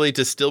nothing really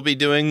to still be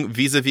doing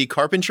vis-a-vis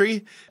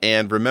carpentry.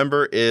 And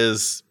Remember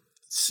is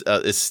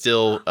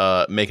still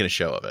making a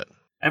show of it.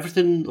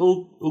 Everything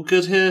all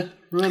good here,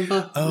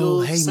 Remember? Oh,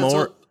 You're hey, set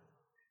Mort. up?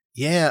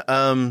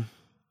 Yeah.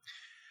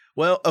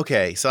 Well,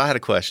 okay. So I had a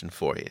question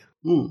for you.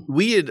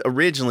 We had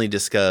originally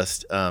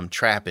discussed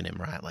trapping him,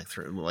 right?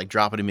 Like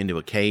dropping him into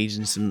a cage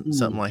and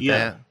something like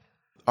that.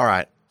 All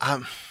right.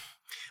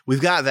 We've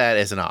got that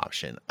as an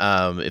option.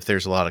 If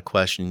there's a lot of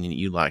questioning that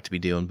you'd like to be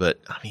doing, but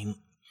I mean,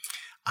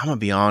 I'm gonna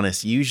be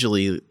honest.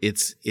 Usually,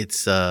 it's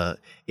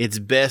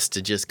best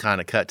to just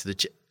kind of cut to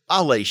the.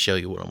 I'll let you show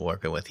you what I'm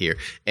working with here.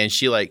 And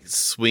she like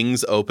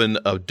swings open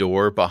a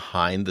door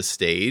behind the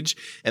stage,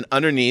 and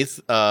underneath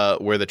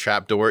where the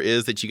trap door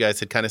is that you guys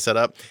had kind of set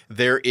up,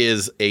 there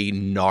is a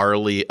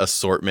gnarly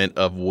assortment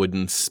of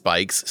wooden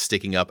spikes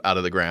sticking up out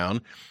of the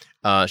ground.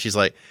 She's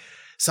like,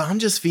 so I'm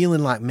just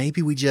feeling like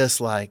maybe we just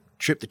like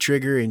trip the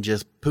trigger and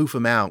just poof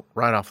him out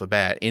right off the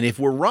bat. And if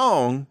we're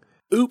wrong,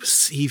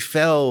 oops, he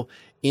fell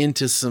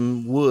into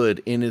some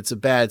wood and it's a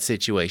bad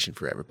situation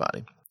for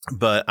everybody.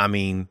 But I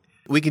mean,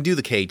 we can do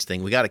the cage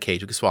thing. We got a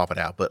cage. We can swap it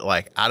out. But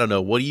like, I don't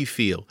know. What do you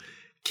feel?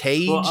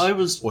 Cage Well, I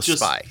was or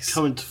just spikes?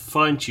 coming to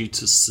find you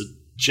to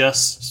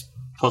suggest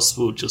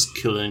possible just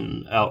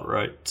killing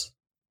outright.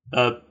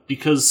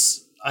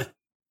 Because I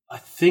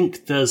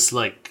think there's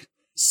like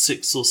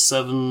 6 or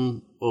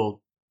 7 or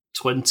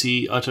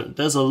 20.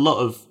 There's a lot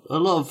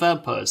of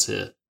vampires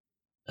here.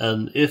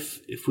 And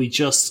if we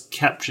just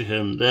capture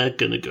him, they're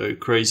gonna go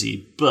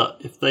crazy. But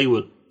if they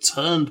were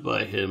turned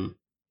by him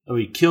and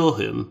we kill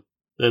him,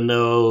 then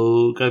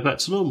they'll go back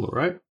to normal,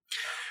 right?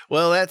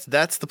 Well,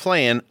 that's the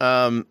plan.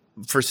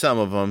 For some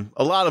of them,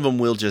 a lot of them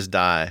will just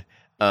die.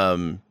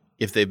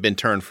 If they've been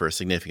turned for a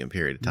significant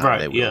period of time, Right,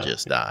 they will yeah.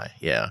 just die.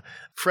 Yeah,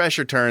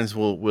 fresher turns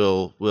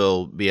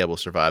will be able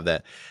to survive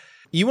that.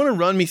 You want to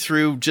run me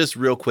through just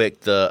real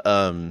quick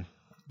the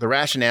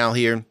rationale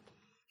here,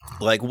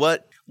 like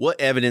what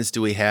evidence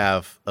do we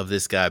have of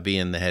this guy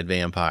being the head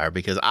vampire?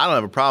 Because I don't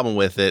have a problem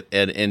with it,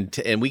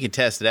 and we can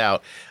test it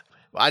out.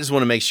 I just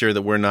want to make sure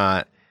that we're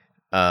not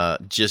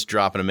just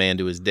dropping a man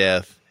to his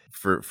death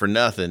for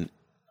nothing.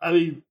 I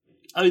mean,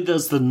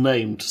 there's the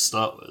name to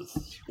start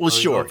with. Well,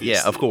 sure. Obviously.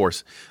 Yeah, of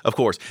course.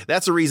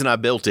 That's the reason I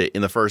built it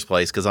in the first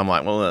place, because I'm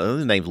like, well,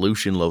 his name's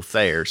Lucian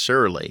Lothair,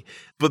 surely.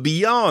 But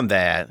beyond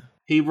that,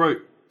 He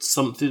wrote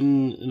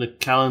something in a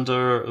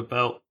calendar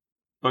about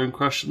Bone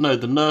Crusher. No,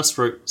 the nurse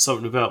wrote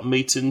something about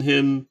meeting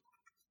him,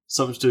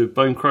 something to do with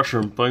Bone Crusher,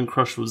 and Bone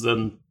Crusher was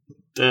then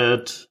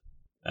dead.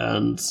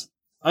 And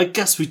I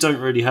guess we don't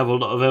really have a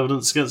lot of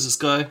evidence against this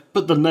guy,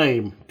 but the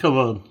name, come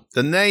on.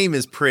 the name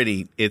is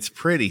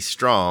pretty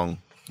strong.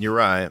 You're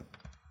right.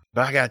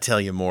 But I got to tell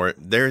you more.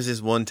 There's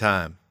this one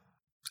time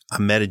I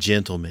met a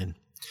gentleman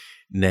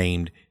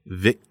named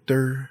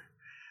Victor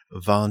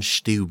von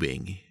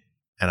Stubing.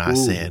 And I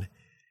said,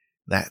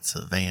 that's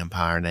a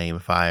vampire name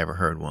if I ever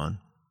heard one.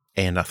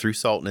 And I threw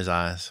salt in his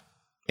eyes.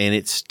 And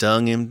it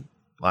stung him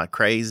like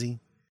crazy.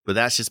 But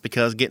that's just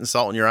because getting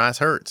salt in your eyes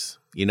hurts,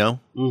 you know?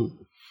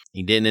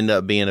 He didn't end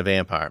up being a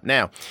vampire.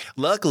 Now,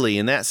 luckily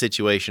in that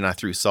situation, I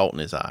threw salt in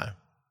his eye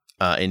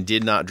and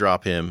did not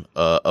drop him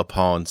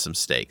upon some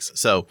stakes.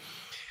 So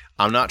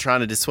I'm not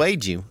trying to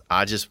dissuade you.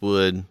 I just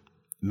would,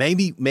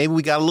 maybe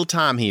we got a little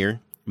time here.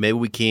 Maybe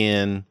we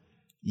can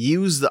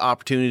use the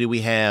opportunity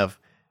we have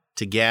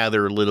to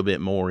gather a little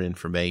bit more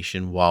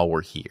information while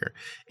we're here.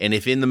 And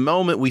if in the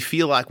moment we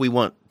feel like we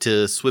want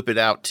to swip it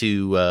out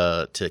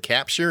to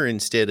capture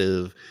instead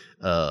of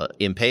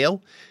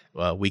impale,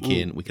 we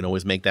can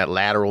always make that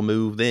lateral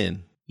move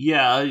then.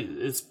 Yeah,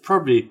 it's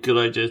probably a good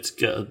idea to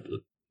get a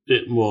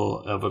bit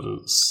more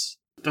evidence.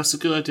 That's a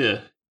good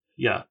idea.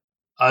 Yeah.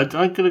 I'm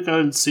going to go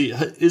and see.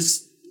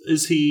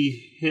 Is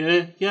he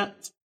here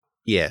yet?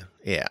 Yeah.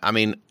 I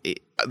mean,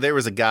 there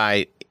was a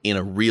guy in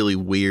a really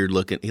weird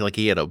looking,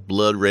 he had a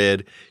blood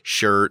red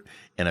shirt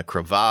and a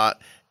cravat,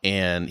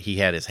 and he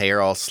had his hair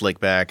all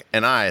slicked back,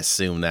 and I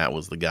assume that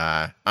was the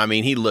guy. I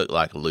mean, he looked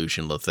like a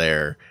Lucian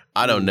Lothair.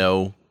 I don't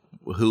know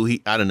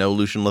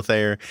Lucian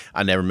Lothair.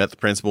 I never met the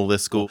principal of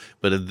this school,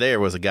 but if there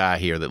was a guy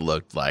here that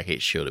looked like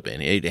it should have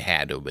been, it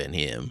had to have been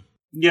him.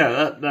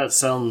 Yeah, that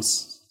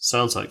sounds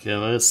like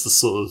him. It's the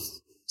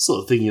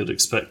sort of thing you'd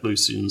expect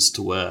Lucians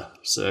to wear.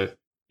 So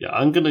Yeah,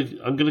 I'm gonna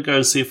go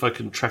and see if I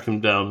can track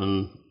him down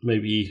and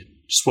maybe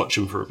just watch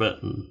him for a bit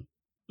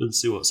and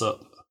see what's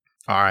up.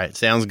 All right,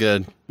 sounds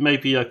good.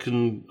 Maybe I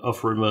can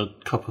offer him a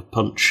cup of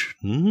punch.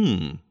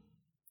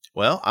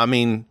 Well, I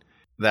mean,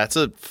 that's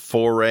a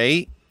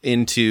foray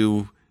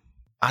into.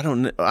 I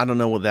don't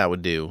know what that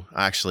would do.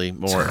 Actually,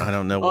 more. I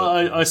don't know.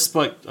 What... I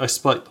spiked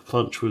the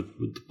punch with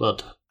the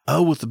blood.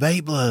 Oh, with the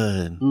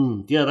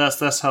Beyblade. Yeah,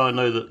 that's how I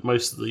know that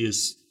most of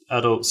these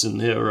adults in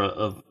here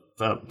are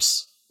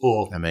vamps.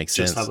 Or that makes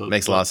just sense.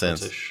 Makes a lot of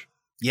sense.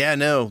 Yeah,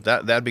 no,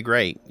 that'd be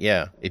great.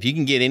 Yeah, if you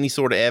can get any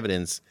sort of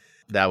evidence,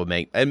 that would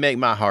make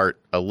my heart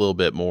a little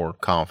bit more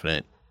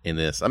confident in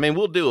this. I mean,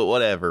 we'll do it.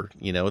 Whatever,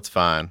 it's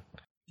fine.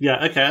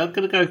 Yeah, okay. I'm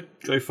gonna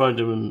go find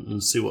him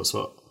and see what's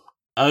what.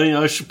 I mean,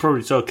 I should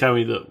probably tell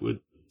Cammy that we're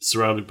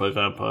surrounded by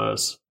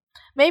vampires.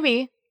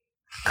 Maybe.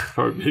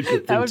 Probably be a good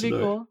thing. That would be know.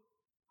 cool.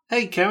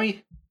 Hey,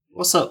 Cammy,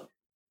 what's up?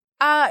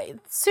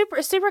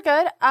 Super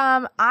good.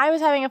 I was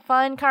having a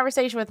fun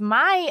conversation with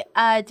my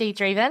date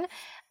Draven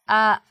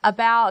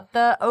about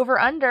the over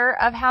under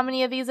of how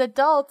many of these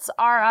adults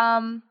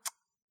are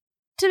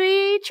to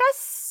be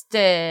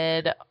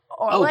trusted,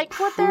 or like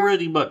what their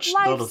pretty much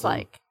none of them.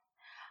 Like.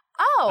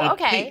 Oh,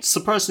 okay.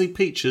 Surprisingly,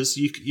 Peaches,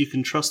 you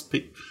can trust.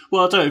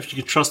 Well, I don't know if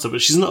you can trust her,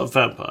 but she's not a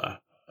vampire.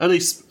 At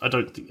least I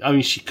don't think. I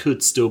mean, she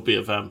could still be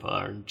a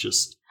vampire and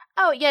just.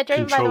 Oh, yeah,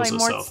 Draven, by the way,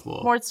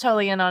 more. Mort's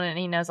totally in on it, and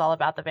he knows all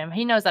about the vampire.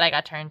 He knows that I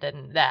got turned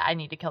and that I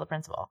need to kill the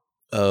principal.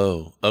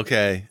 Oh,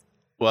 okay.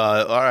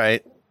 Well, all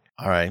right.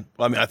 Well,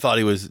 I mean, I thought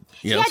he was,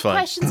 he had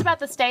questions about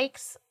the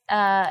stakes,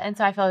 and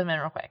so I filled him in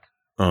real quick.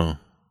 Oh,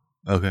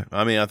 okay.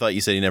 I mean, I thought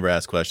you said he never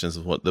asked questions.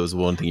 That was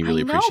one thing you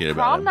really appreciated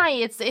about him. Prom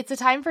night, it's a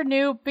time for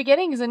new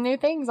beginnings and new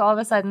things all of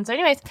a sudden. So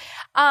anyways,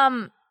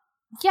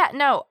 yeah,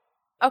 no.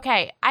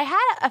 Okay, I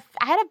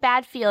had a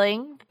bad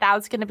feeling that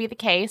was going to be the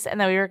case and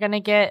that we were going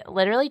to get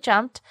literally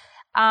jumped.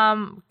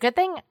 Good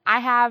thing I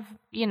have,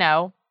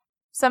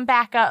 some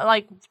backup,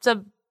 like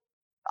some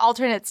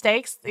alternate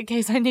stakes in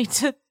case I need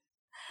to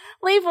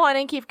leave one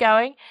and keep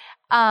going.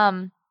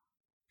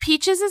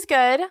 Peaches is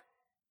good,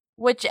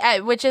 which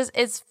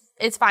is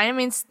fine. It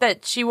means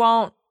that she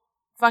won't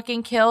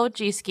fucking kill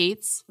G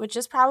Skeets, which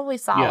is probably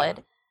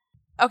solid.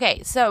 Yeah.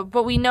 Okay, so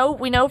but we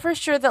know for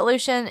sure that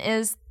Lucian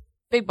is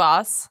Big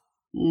Boss.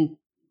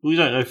 We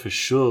don't know for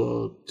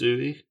sure, do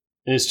we?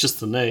 It's just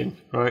the name,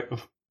 right?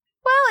 Well,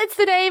 it's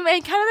the name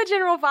and kind of the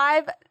general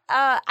vibe.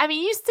 I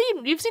mean,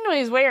 you've seen what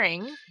he's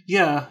wearing.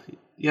 Yeah.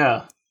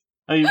 I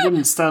mean, it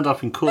wouldn't stand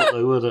up in court,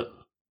 though, would it?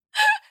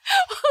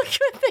 Well,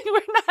 good thing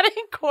we're not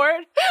in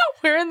court.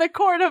 We're in the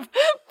court of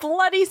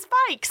bloody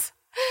spikes.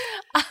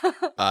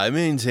 I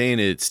maintain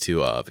it's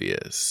too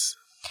obvious.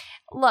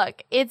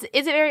 Look, is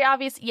it very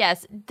obvious?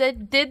 Yes.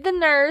 Did the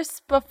nurse,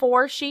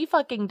 before she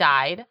fucking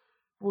died,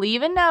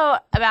 leave a note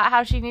about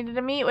how she needed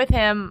to meet with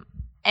him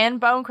and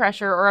Bone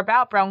Crusher, or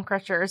about Bone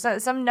Crusher, or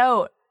some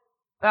note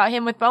about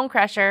him with Bone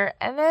Crusher,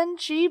 and then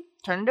she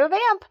turned into a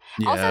vamp.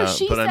 Yeah, also,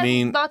 she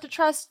said not to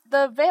trust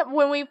the vamp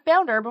when we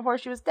found her before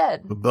she was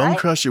dead. But Bone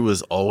Crusher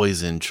was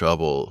always in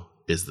trouble,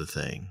 is the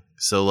thing.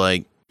 So,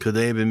 like, could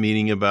they have been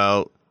meeting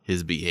about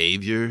his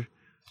behavior,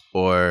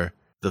 or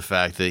the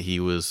fact that he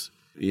was,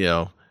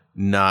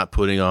 not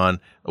putting on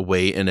a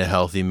weight in a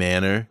healthy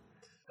manner?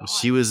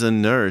 She was a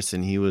nurse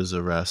and he was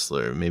a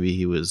wrestler. Maybe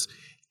he was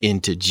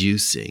into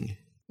juicing.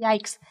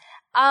 Yikes.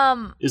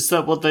 Is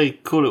that what they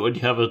call it when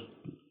you have a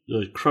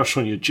crush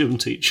on your gym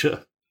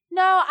teacher?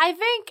 No, I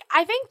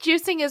think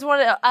juicing is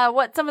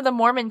what some of the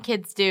Mormon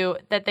kids do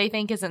that they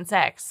think isn't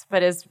sex,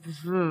 but is.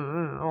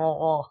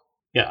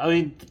 Yeah, I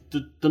mean,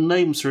 the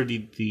name's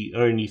really the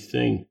only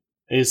thing.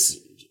 Hey,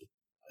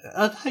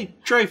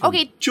 Draven,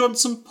 okay. Do you want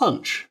some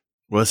punch?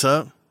 What's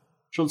up? Do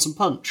you want some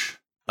punch?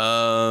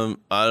 I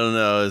don't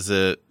know. Is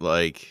it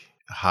like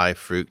high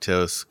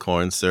fructose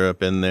corn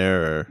syrup in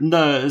there, or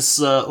no? It's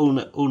all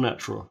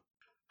natural.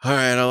 All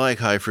right, I like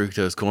high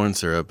fructose corn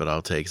syrup, but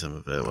I'll take some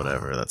of it.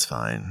 Whatever, that's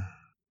fine.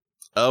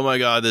 Oh my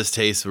god, this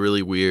tastes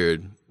really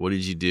weird. What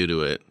did you do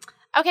to it?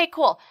 Okay,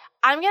 cool.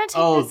 I'm gonna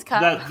take this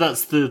cup.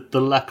 That's the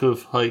lack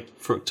of high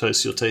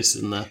fructose you're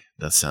tasting there.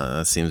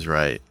 That seems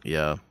right.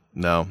 Yeah.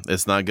 No,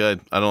 it's not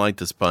good. I don't like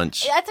this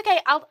punch. That's okay.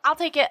 I'll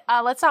take it.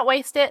 Let's not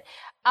waste it.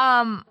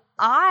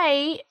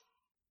 I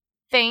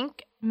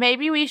think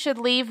maybe we should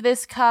leave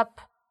this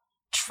cup.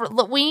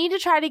 We need to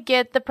try to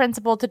get the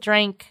principal to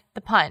drink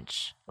the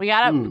punch. We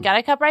got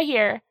a cup right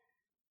here.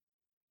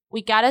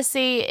 We gotta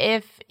see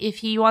if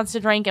he wants to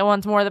drink and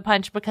wants more of the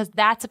punch, because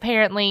that's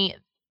apparently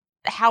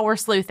how we're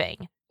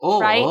sleuthing.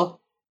 Or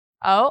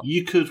right?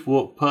 You could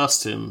walk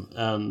past him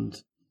and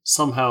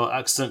somehow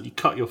accidentally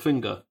cut your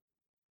finger.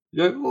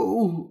 You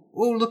go,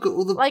 oh, look at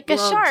all the like blood,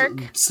 a shark.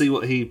 and see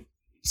what he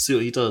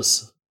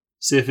does.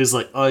 See if his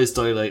eyes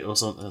dilate or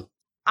something.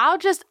 I'll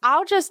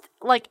just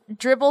like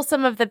dribble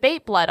some of the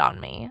bait blood on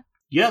me.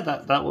 Yeah,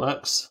 that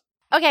works.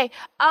 Okay.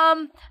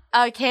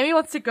 Cammy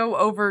wants to go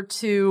over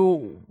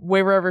to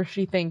wherever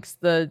she thinks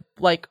the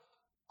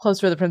close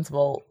to where the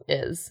principal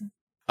is.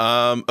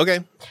 Okay.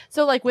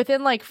 So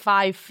within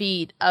 5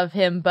 feet of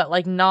him,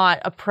 but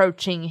not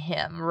approaching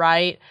him,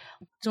 right?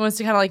 She wants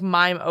to kind of like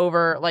mime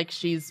over like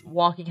she's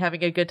walking,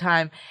 having a good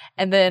time,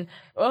 and then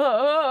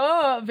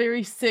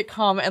very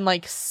sitcom and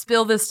like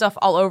spill this stuff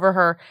all over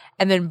her,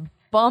 and then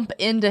bump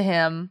into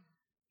him,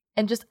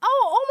 and just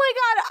oh my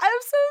god,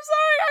 I'm so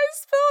sorry,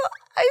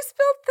 I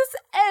spilled this.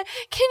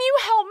 Can you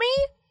help me?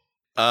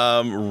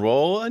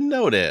 Roll a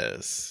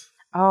notice.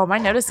 Oh, my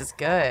notice is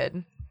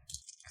good.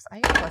 I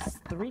have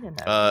 +3 to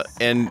notice.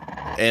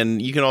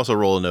 And you can also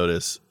roll a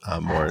notice,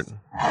 Mort.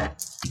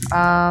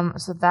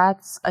 So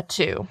that's a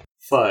 2.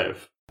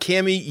 5.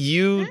 Cammy,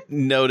 you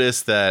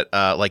notice that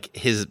like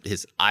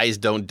his eyes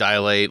don't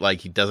dilate,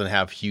 like he doesn't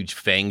have huge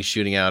fangs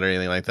shooting out or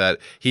anything like that.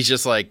 He's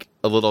just like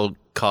a little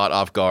caught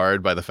off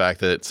guard by the fact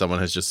that someone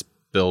has just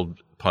spilled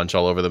punch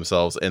all over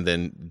themselves and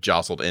then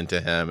jostled into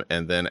him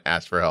and then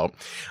asked for help.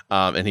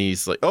 And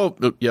he's like, "Oh,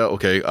 yeah,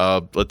 okay.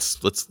 Let's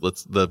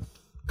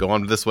go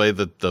on this way.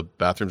 The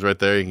bathroom's right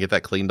there. You can get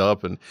that cleaned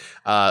up." And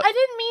I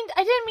didn't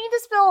mean to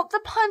spill the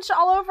punch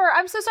all over.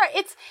 I'm so sorry.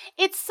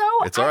 It's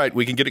all right.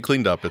 We can get it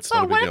cleaned up. It's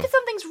not a big what deal. if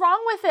something's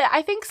wrong with it?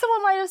 I think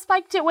someone might have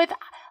spiked it with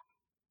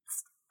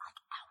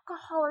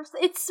alcohol or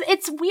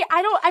it's weird.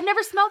 I've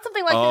never smelled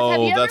something like this.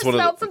 Have you ever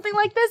smelled something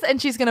like this?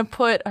 And she's gonna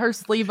put her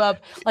sleeve up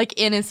like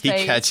in his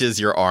face. He catches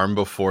your arm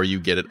before you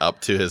get it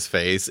up to his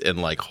face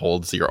and like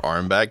holds your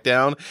arm back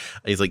down.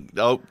 And he's like,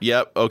 "Oh,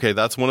 yeah, okay,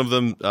 that's one of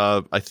them.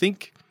 I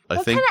think."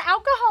 What kind of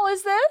alcohol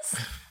is this?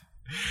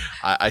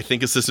 I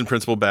think Assistant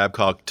Principal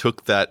Babcock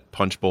took that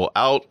punch bowl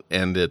out,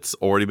 and it's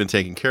already been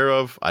taken care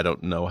of. I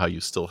don't know how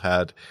you still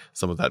had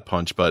some of that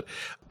punch, but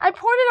I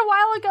poured it a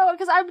while ago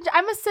because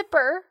I'm a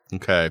sipper.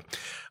 Okay,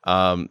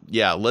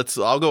 yeah.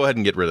 I'll go ahead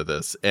and get rid of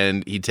this.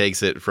 And he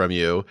takes it from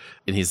you,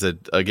 and he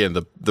said, "Again,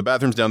 the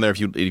bathroom's down there if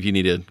you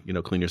need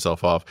to clean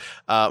yourself off."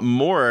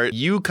 More,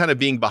 you kind of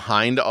being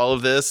behind all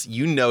of this,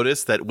 you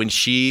notice that when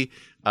she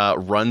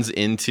runs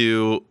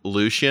into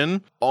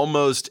Lucian,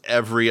 almost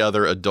every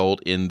other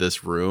adult in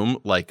this room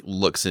like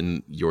looks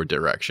in your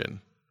direction,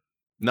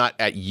 not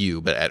at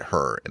you, but at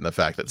her, and the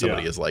fact that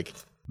somebody is like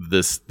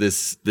this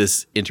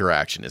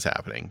interaction is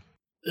happening.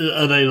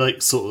 Are they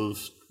like sort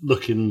of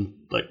looking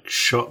like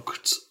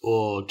shocked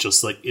or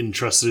just like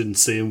interested in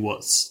seeing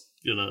what's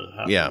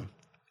happening? Yeah.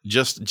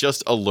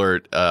 Just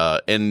alert,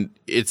 and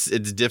it's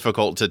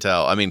difficult to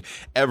tell. I mean,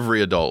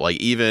 every adult, like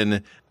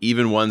even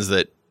ones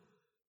that,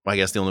 I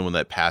guess the only one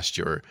that passed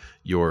your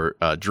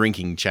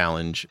drinking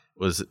challenge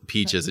was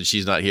Peaches, and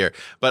she's not here.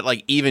 But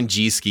like even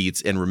G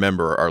Skeets and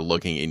Remember are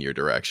looking in your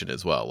direction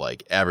as well.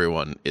 Like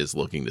everyone is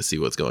looking to see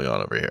what's going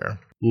on over here.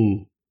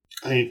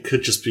 I think it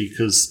could just be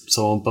because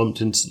someone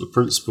bumped into the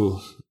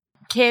principal.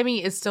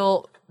 Cammy is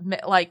still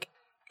like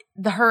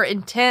her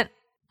intent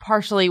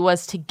partially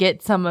was to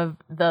get some of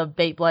the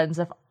bait blend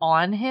stuff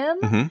on him.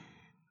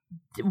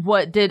 Mm-hmm.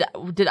 What did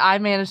I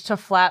manage to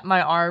flap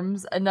my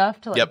arms enough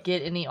to like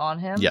get any on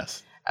him?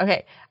 Yes.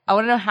 Okay. I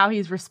want to know how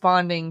he's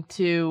responding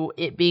to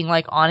it being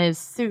like on his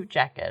suit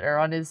jacket or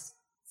on his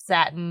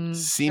satin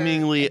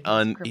seemingly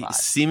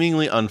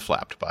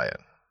unflapped by it.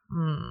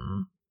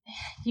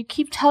 You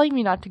keep telling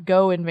me not to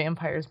go in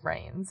vampires'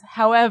 brains.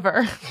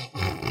 However,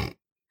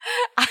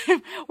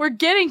 we're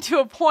getting to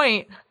a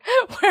point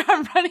where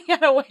I'm running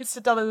out of ways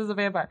to tell this is a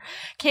vampire.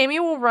 Cammy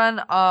will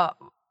run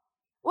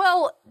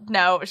well,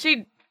 no,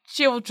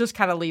 she'll just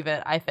kind of leave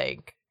it, I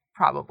think.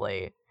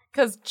 Probably.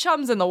 Because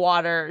Chum's in the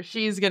water,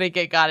 she's gonna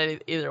get got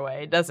it either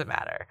way. It doesn't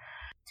matter.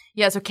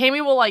 Yeah, so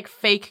Cammy will like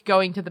fake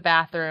going to the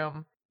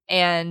bathroom,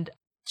 and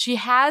she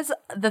has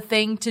the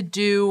thing to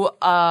do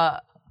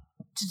a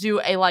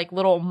like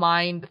little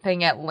mind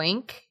thing at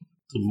Link.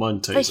 The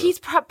mind taser.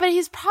 But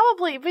he's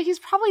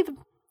probably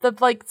the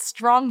like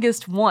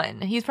strongest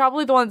one. He's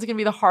probably the one that's gonna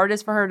be the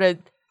hardest for her to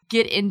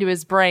get into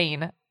his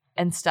brain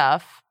and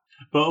stuff.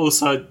 But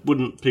also,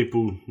 wouldn't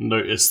people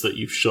notice that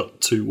you've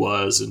shot 2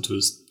 wires into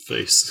his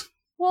face?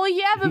 Well,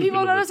 yeah, but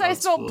people noticed I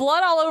spilled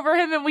blood all over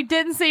him, and we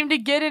didn't seem to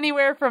get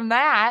anywhere from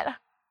that.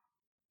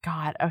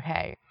 God,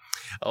 okay.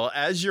 Well,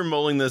 as you're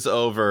mulling this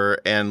over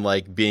and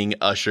like being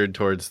ushered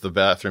towards the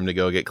bathroom to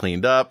go get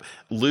cleaned up,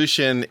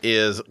 Lucian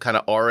is kind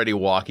of already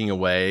walking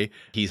away.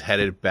 He's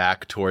headed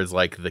back towards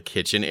like the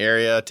kitchen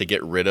area to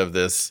get rid of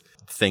this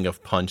thing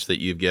of punch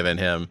that you've given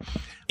him.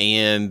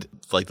 And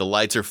like the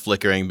lights are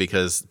flickering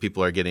because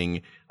people are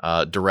getting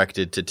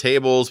directed to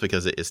tables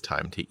because it is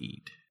time to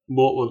eat.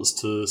 Mort wants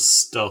to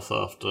stealth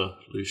after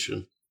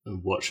Lucian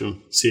and watch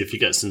him, see if he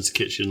gets into the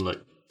kitchen,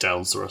 like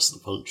downs the rest of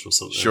the punch or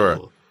something.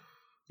 Sure.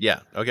 Yeah.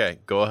 Okay.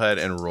 Go ahead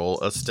and roll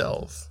a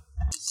stealth.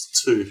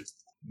 It's 2.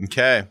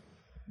 Okay.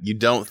 You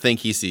don't think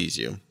he sees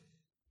you.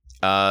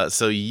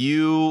 So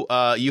you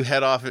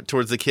head off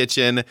towards the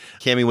kitchen.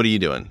 Cammy, what are you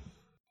doing?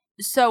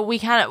 So we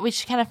kind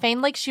of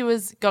feigned like she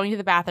was going to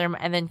the bathroom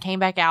and then came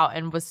back out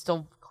and was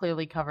still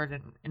clearly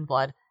covered in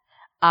blood.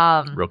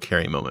 Real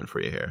Carrie moment for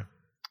you here.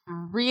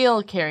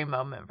 Real Carrie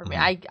moment for me.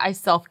 I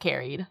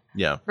self-carried.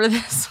 Yeah. For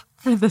this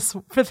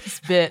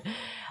bit.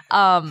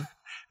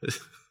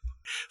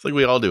 It's like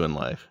we all do in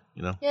life.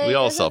 You know, Yeah, we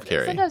all yeah,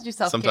 self-carry. sometimes you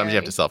Sometimes you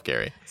have to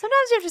self-carry.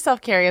 Sometimes you have to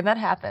self-carry, and that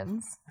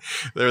happens.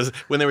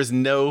 When there was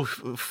no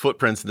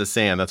footprints in the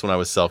sand, that's when I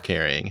was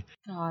self-carrying.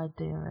 God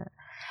damn it.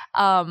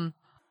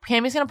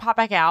 Cammy's gonna pop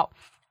back out.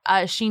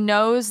 She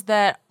knows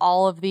that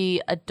all of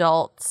the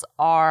adults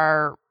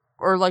are,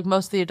 or like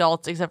most of the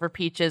adults except for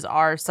Peaches,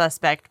 are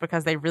suspect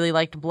because they really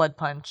liked Blood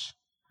Punch.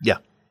 Yeah.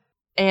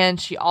 And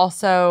she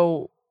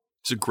also...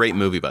 It's a great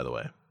movie, by the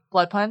way.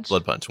 Blood Punch?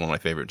 Blood Punch, one of my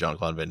favorite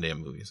Jean-Claude Van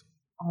Damme movies.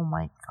 Oh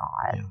my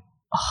God. Yeah.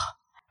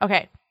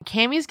 Okay.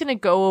 Cammy's gonna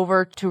go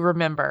over to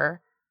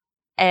Remember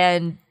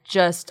and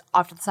just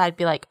off to the side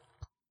be like,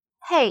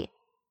 hey,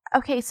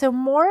 okay, so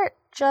Mort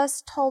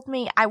just told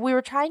me we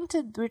were trying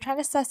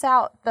to suss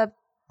out the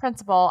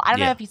principal. I don't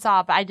know if you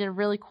saw, but I did a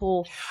really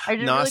cool.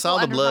 I saw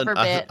the blood.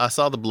 I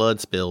saw the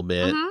blood spill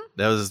bit. Mhm.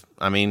 That was.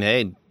 I mean,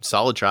 hey,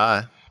 solid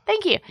try.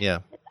 Thank you. Yeah.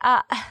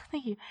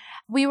 Thank you.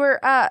 We were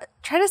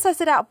trying to suss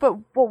it out, but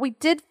what we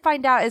did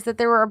find out is that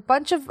there were a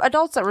bunch of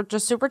adults that were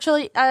just super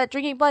chilly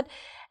drinking blood,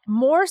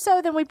 more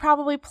so than we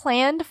probably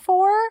planned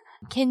for.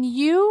 Can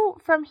you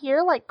from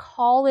here like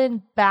call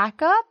in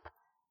backup?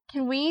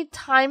 Can we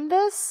time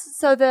this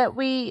so that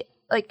we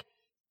like?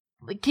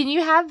 Can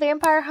you have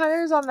vampire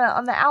hunters on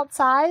the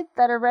outside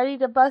that are ready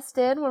to bust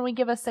in when we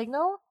give a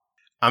signal?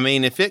 I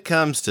mean, if it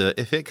comes to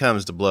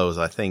blows,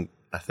 I think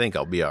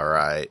I'll be all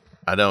right.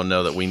 I don't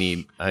know that we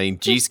need. I mean,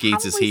 G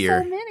Skeets is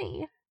here. So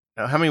many.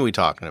 How many are we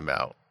talking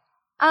about?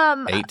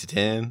 8 to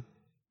 10.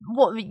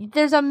 Well,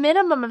 there's a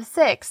minimum of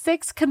 6.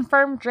 6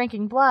 confirmed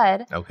drinking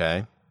blood.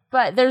 Okay.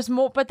 But there's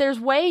more. But there's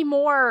way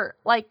more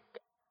like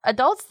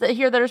adults that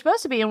are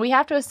supposed to be, and we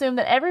have to assume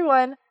that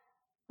everyone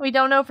we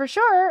don't know for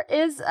sure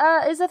is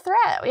a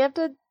threat. We have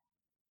to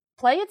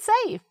play it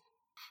safe.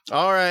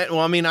 All right.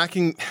 Well, I mean, I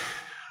can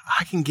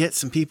get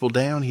some people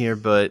down here,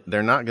 but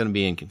they're not going to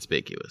be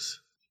inconspicuous.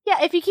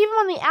 Yeah, if you keep them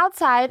on the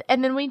outside,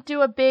 and then we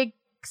do a big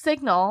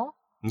signal.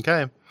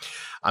 Okay.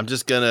 I'm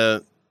just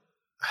gonna.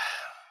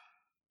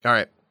 All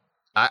right.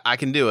 I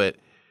can do it.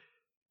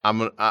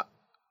 The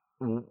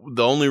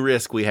only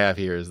risk we have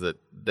here is that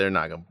they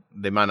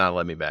might not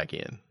let me back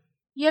in.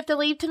 You have to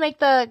leave to make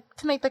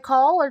the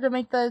call or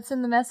to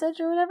send the message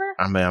or whatever.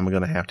 I mean, I'm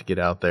gonna have to get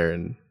out there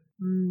and.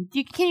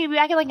 Can you be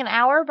back in like an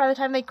hour by the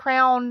time they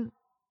crown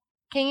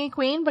King and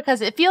Queen? Because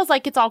it feels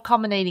like it's all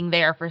culminating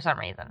there for some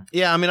reason.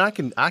 Yeah, I mean, I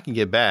can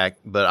get back,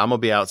 but I'm gonna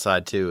be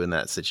outside too in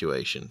that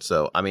situation.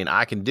 So I mean,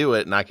 I can do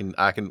it,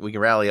 and we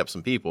can rally up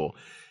some people,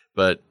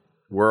 but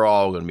we're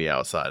all gonna be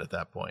outside at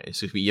that point. It's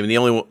just, I mean, the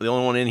only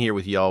one in here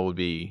with y'all would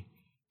be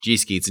G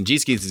Skeets, and G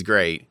Skeets is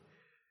great.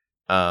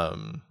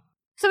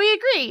 So we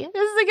agree.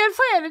 This is a good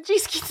plan, and G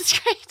Skeets is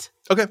great.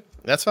 Okay,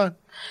 that's fine.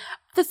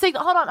 The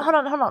signal. Hold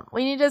on.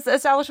 We need to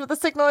establish what the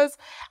signal is.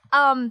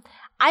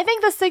 I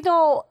think the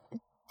signal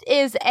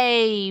is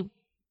a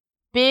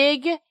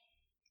big,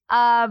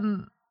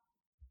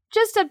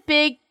 just a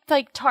big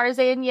like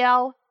Tarzan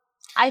yell.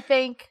 I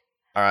think.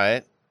 All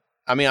right.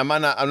 I mean, I might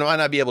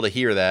not be able to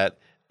hear that.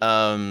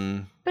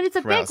 But it's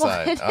a big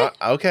outside. one.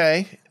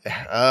 Okay.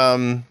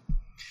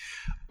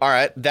 All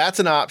right,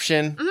 that's an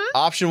option. Mm-hmm.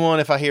 Option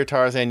 1, if I hear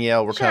Tarzan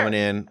yell, we're coming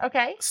in.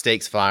 Okay.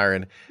 Stakes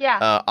firing.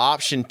 Yeah.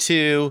 Option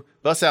 2,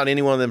 bust out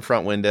any one of them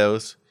front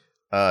windows.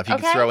 If you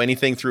can throw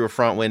anything through a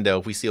front window,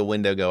 if we see a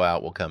window go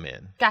out, we'll come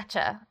in.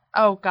 Gotcha.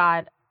 Oh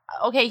God.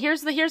 Okay,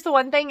 here's the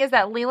one thing is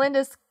that Leland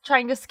is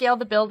trying to scale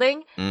the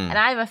building, and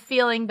I have a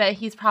feeling that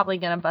he's probably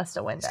gonna bust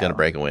a window. He's gonna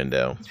break a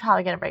window. He's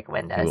probably gonna break a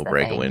window. He will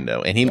break a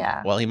window, and he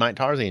might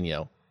Tarzan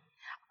yell.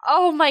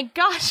 Oh my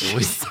gosh,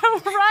 you're so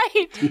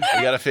right. We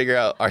got to figure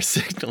out our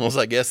signals,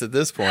 I guess, at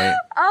this point.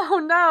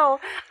 Oh no,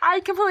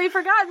 I completely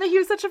forgot that he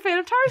was such a fan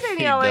of Tarzan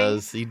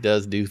yelling. He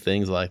does do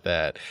things like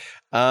that.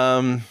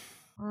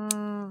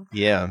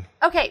 Yeah.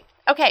 Okay.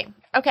 Okay.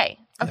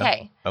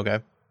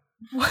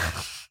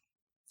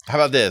 How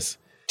about this?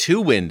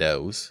 2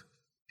 windows.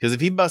 Because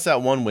if he busts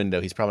out one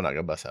window, he's probably not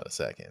going to bust out a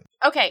second.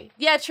 Okay.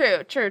 Yeah,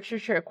 true.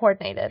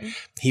 Coordinated.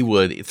 He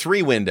would.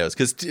 3 windows.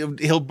 Because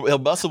he'll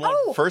bust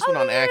the first one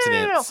on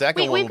accident. No.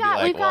 Second one will be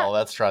like, well,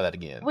 let's try that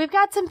again. We've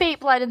got some bait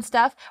blood and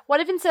stuff. What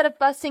if instead of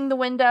busting the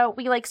window,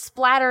 we like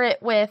splatter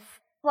it with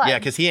blood? Yeah,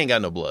 because he ain't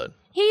got no blood.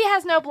 He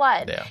has no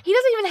blood. Yeah. He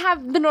doesn't even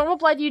have the normal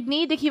blood you'd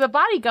need to keep a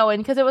body going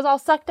because it was all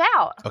sucked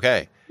out.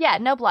 Okay. Yeah,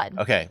 no blood.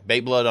 Okay.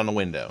 Bait blood on the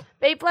window.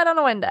 Bait blood on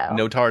a window.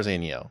 No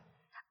Tarzan yell.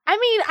 I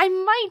mean, I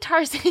might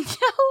Tarzan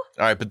yell.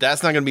 All right, but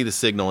that's not going to be the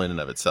signal in and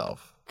of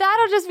itself.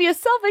 That'll just be a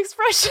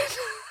self-expression.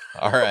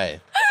 All right.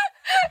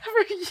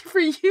 for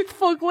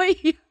youthful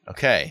glee.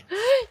 Okay.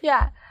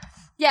 Yeah.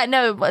 Yeah,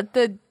 no, but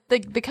the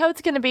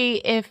code's going to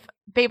be if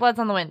Beyblade's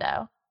on the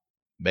window.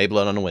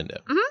 Beyblade on the window.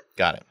 Mm-hmm.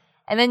 Got it.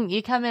 And then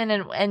you come in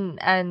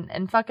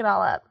and fuck it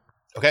all up.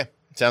 Okay.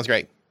 Sounds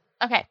great.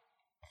 Okay.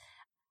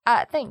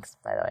 Thanks,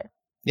 by the way.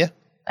 Yeah.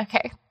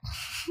 Okay.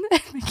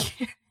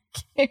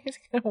 He's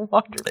gonna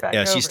wander back.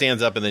 Yeah, she over.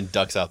 stands up and then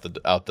ducks out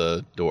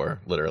the door,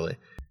 literally.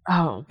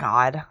 Oh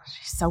God,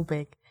 she's so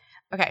big.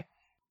 Okay,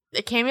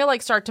 Camille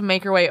start to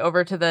make her way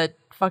over to the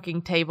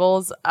fucking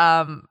tables,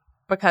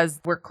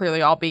 because we're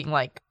clearly all being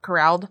like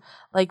corralled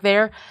like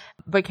there.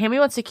 But Cammy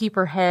wants to keep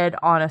her head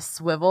on a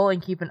swivel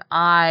and keep an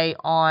eye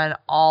on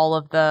all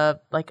of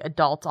the like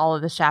adults, all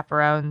of the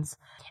chaperones,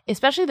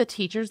 especially the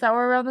teachers that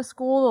were around the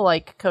school,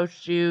 like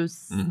Coach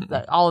Juice,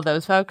 all of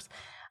those folks,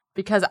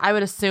 because I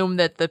would assume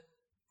that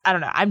I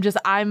don't know.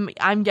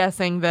 I'm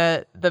guessing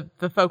that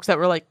the folks that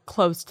were like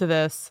close to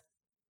this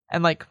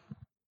and like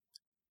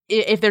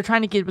if they're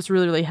trying to keep us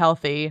really, really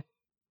healthy,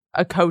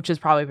 a coach is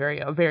probably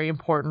a very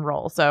important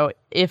role. So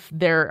if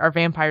there are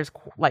vampires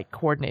like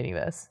coordinating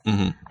this,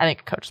 I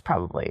think a coach is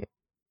probably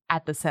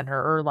at the center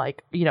or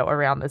like, you know,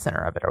 around the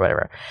center of it or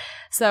whatever.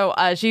 So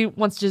she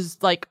wants to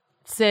just like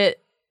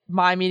sit,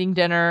 mime eating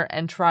dinner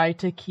and try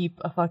to keep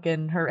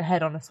her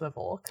head on a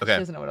swivel. Okay. She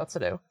doesn't know what else to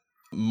do.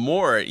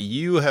 More,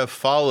 you have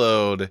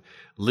followed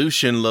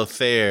Lucian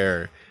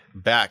Lothair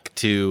back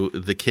to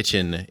the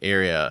kitchen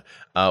area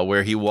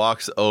where he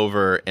walks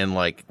over and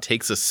like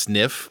takes a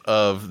sniff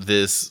of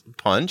this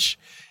punch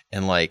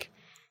and like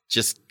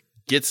just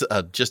gets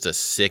just a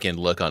sickened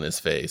look on his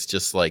face,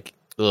 just like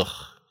ugh,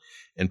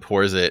 and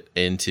pours it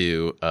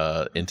into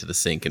the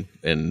sink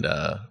and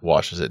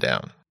washes it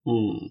down.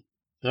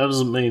 That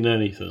doesn't mean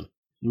anything.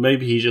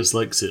 Maybe he just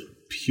likes it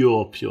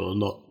pure,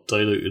 not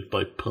diluted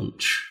by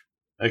punch.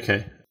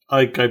 Okay,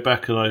 I go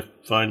back and I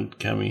find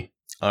Cammy.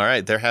 All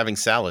right, they're having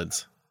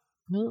salads.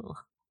 Ooh.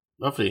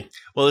 Lovely.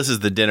 Well, this is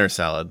the dinner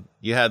salad.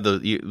 You had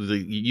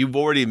you've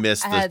already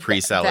missed the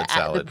pre-salad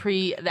salad.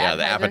 The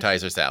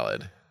appetizer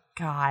salad.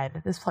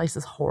 God, this place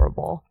is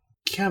horrible.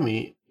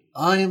 Cammy,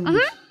 I'm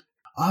not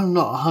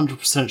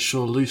 100%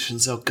 sure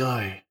Lucian's our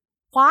guy.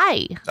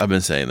 Why? I've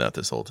been saying that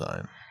this whole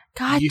time.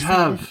 God, you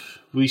have.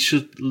 We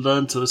should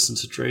learn to listen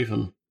to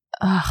Draven.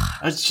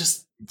 Ugh.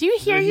 Do you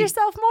hear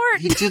yourself, Mort?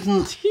 He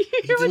didn't. Do you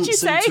hear what you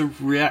say? He didn't seem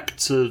to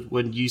react to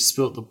when you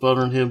spilt the butter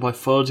on him. I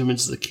followed him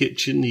into the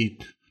kitchen. He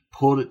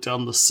poured it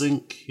down the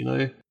sink. You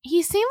know.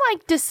 He seemed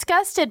like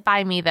disgusted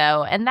by me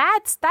though, and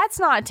that's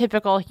not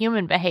typical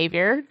human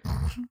behavior.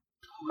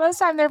 Most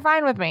time they're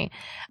fine with me.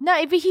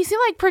 No, but he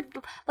seemed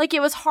like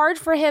it was hard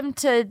for him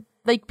to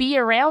like be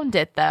around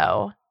it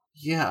though.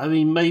 Yeah, I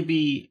mean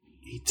maybe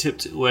he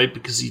tipped it away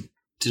because he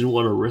didn't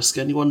want to risk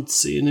anyone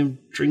seeing him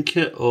drink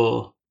it,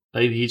 or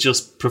maybe he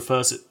just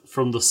prefers it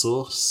from the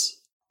source.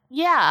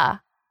 Yeah.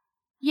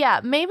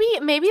 Maybe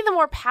the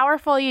more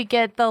powerful you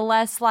get, the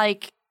less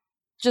like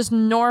just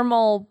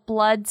normal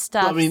blood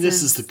stuff. But, I mean,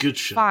 this is the good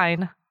shit.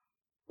 Fine.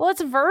 Well,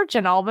 it's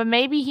virginal, but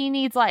maybe he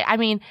needs like. I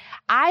mean,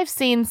 I've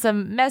seen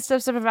some messed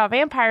up stuff about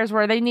vampires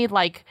where they need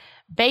like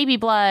baby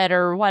blood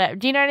or whatever.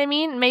 Do you know what I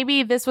mean?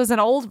 Maybe this was an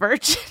old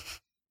virgin.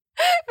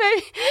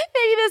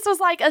 maybe this was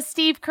like a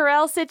Steve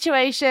Carell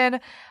situation.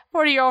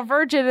 40-year-old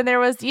virgin, and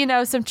there was, you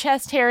know, some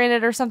chest hair in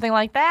it or something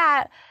like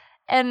that.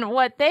 And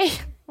what they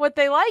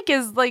like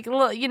is like,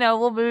 you know, a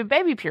little bit of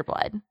baby pure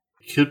blood.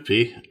 Could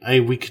be. Hey,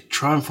 we could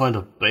try and find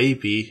a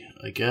baby,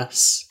 I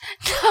guess.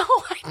 No,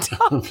 I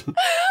don't.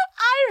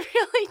 I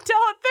really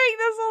don't think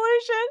the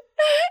solution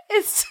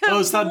is to. Oh,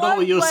 is that not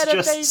what you're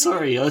suggesting?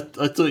 Sorry, I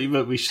thought you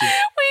meant we should.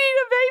 We need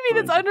a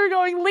baby that's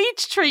undergoing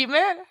leech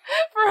treatment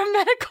for a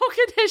medical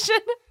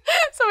condition,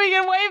 so we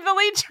can wave the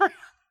leech around.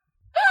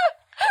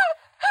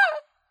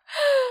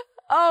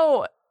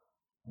 Oh,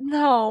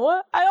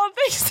 no, I don't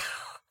think so.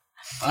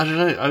 I don't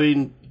know. I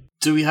mean,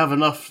 do we have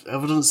enough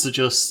evidence to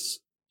just,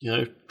 you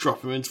know,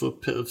 drop him into a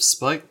pit of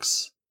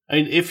spikes? I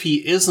mean, if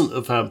he isn't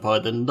a vampire,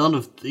 then none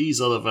of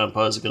these other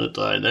vampires are going to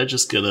die, and they're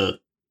just going to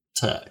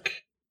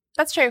attack.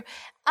 That's true.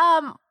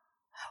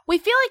 We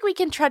feel like we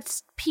can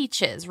trust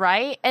Peaches,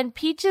 right? And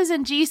Peaches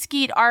and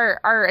G-Skeet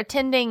are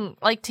attending,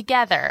 like,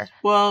 together.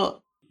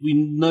 Well, we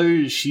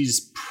know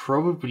she's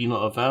probably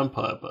not a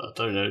vampire, but I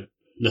don't know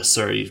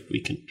necessarily if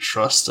we can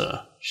trust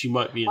her. She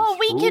might be. Well,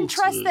 we can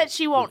trust that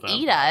she won't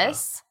eat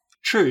us.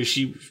 True,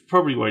 she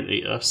probably won't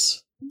eat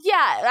us.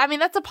 Yeah, I mean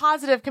that's a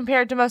positive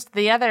compared to most of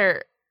the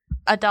other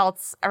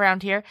adults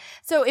around here.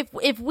 So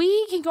if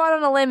we can go out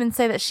on a limb and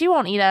say that she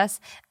won't eat us,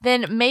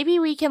 then maybe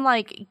we can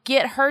like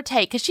get her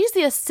take because she's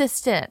the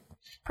assistant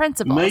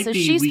principal. Maybe so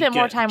she spent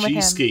more time with him.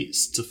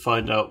 G-Skeets to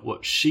find out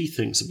what she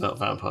thinks about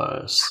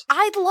vampires.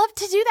 I'd love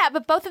to do that,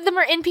 but both of them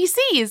are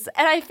NPCs,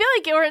 and I feel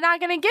like we're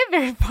not going to get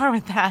very far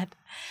with that.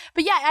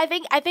 But yeah,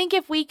 I think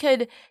if we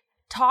could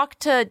talk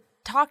to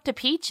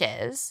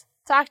Peaches,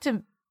 talk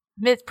to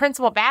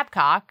Principal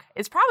Babcock,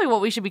 is probably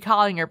what we should be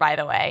calling her, by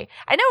the way.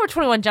 I know we're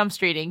 21 Jump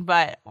Streeting,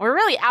 but we're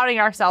really outing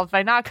ourselves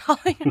by not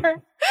calling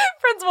her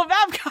Principal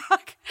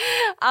Babcock.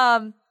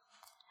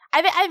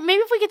 Maybe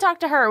if we could talk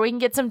to her, we can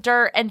get some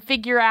dirt and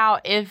figure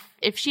out if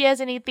she has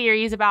any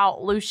theories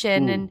about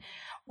Lucian and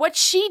what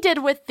she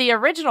did with the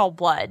original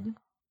blood.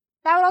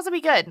 That would also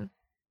be good.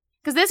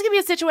 Because this could be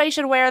a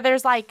situation where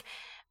there's like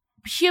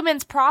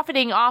humans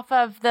profiting off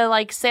of the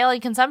like sale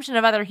and consumption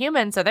of other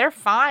humans, so they're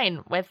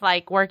fine with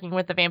like working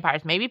with the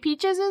vampires. Maybe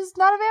Peaches is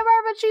not a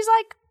vampire, but she's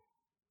like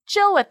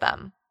chill with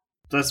them.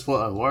 That's what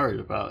I'm worried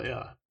about.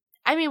 Yeah.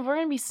 I mean, we're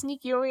gonna be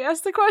sneaky when we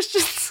ask the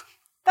questions.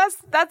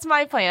 That's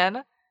my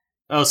plan.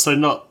 Oh, so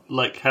not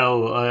like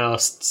how I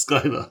asked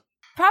Skylar.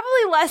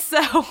 Probably less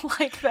so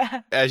like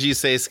that. As you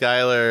say,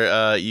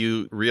 Skylar,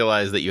 you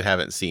realize that you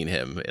haven't seen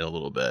him in a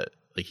little bit.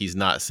 Like, he's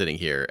not sitting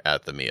here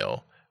at the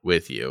meal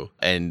with you.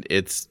 And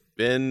it's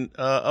been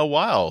a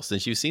while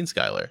since you've seen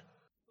Skylar.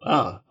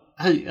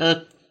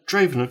 Hey,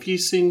 Draven, have you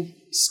seen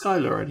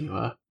Skylar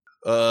anywhere?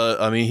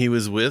 I mean, he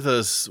was with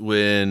us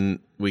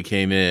when we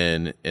came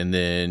in, and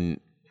then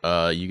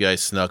you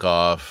guys snuck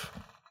off,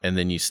 and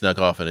then you snuck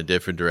off in a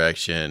different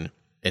direction,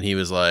 and he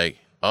was like,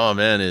 oh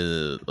man,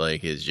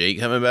 is Jake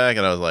coming back?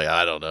 And I was like,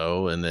 I don't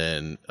know. And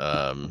then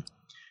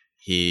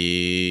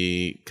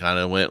he kind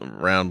of went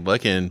around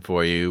looking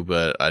for you,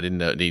 but I didn't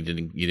know. He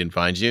didn't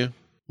find you?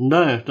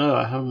 No,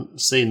 I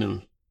haven't seen him,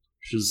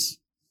 which is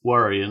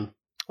worrying.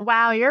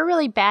 Wow, you're a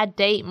really bad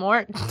date,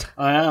 Mort.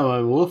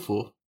 I'm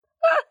awful.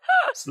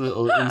 It's a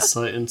little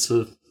insight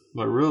into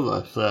my real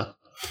life there.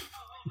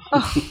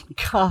 Oh,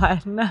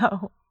 God,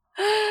 no.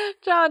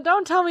 John,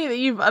 don't tell me that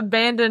you've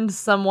abandoned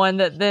someone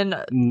that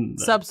then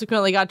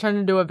subsequently got turned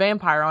into a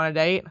vampire on a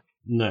date.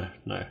 No.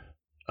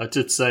 I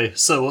did say,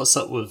 so what's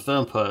up with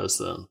vampires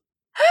then?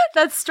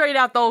 That's straight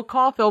out the old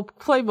Caulfield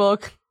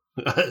playbook.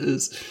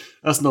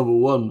 That's number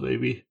one,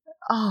 baby.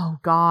 Oh,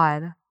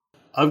 God.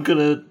 I'm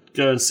gonna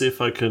go and see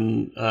if I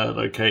can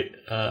locate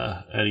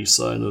any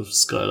sign of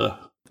Skylar.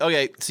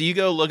 Okay, so you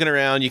go looking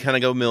around, you kind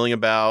of go milling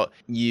about,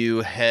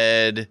 you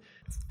head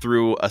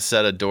through a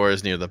set of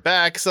doors near the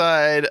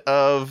backside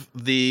of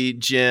the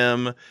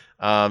gym.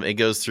 It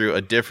goes through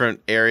a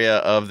different area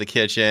of the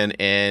kitchen,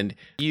 and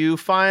you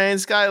find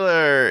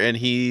Skylar, and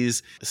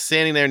he's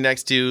standing there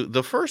next to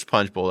the first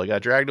punch bowl that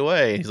got dragged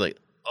away. He's like,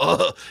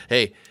 oh,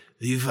 hey,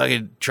 you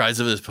fucking tried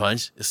some of this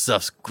punch? This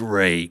stuff's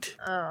great.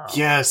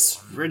 Yes,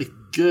 really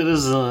good,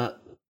 isn't it?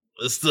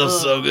 This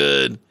stuff's so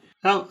good.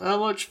 How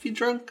much have you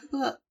drunk of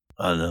that?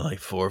 I don't know, like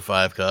 4 or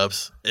 5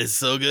 cups. It's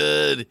so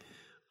good.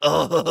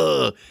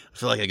 Oh, I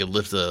feel like I could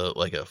lift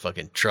a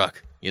fucking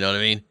truck. You know what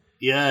I mean?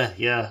 Yeah.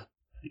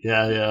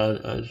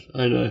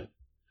 I know.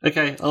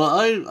 Okay,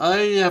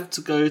 I have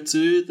to go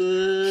to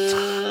the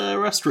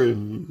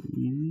restroom.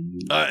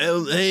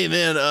 Hey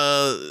man,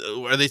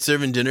 are they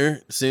serving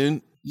dinner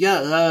soon?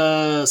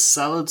 Yeah,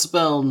 salads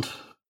abound.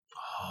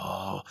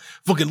 Oh,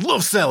 fucking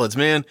love salads,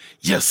 man.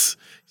 Yes.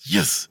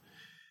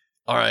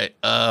 All right.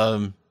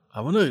 I'm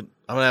gonna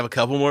have a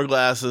couple more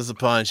glasses of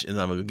punch, and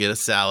I'm gonna get a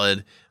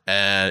salad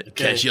and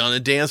catch you on the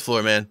dance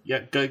floor, man.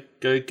 Yeah, go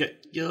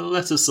get your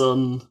lettuce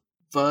on.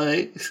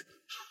 Bye.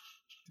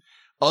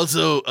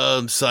 Also,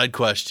 side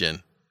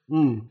question.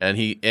 And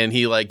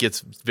he like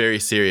gets very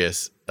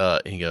serious.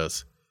 He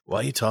goes, "Why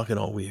are you talking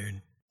all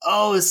weird?"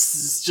 Oh,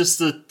 it's just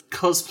a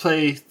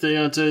cosplay thing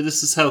I do.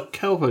 This is how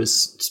cowboys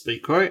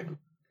speak, right?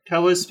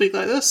 Cowboys speak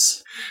like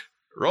this.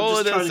 Roll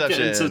a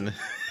deception.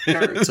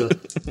 Character.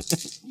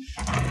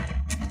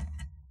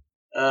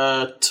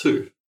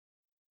 2.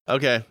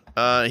 Okay.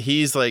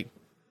 He's like,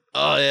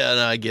 oh yeah,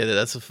 no, I get it.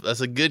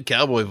 That's a good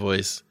cowboy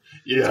voice.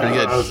 Yeah, pretty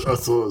good. I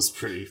thought it was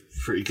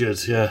pretty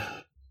good.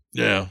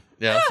 Yeah.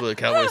 That's what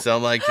cowboys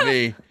sound like to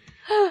me.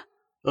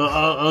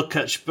 I'll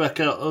catch you back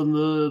out on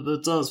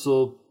the dance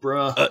floor,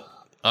 bruh.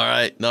 All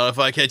right, not if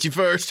I catch you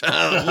first.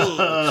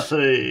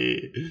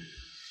 Hey,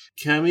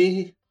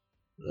 Cammy,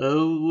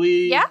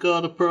 we Yeah?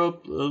 got a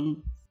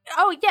problem.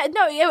 Oh, yeah,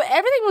 no,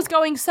 everything was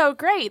going so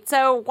great.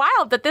 So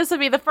wild that this would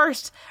be the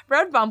first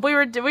road bump. We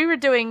were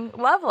doing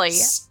lovely.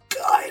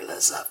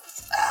 Skylar's a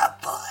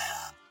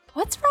vampire.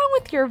 What's wrong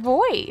with your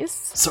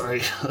voice?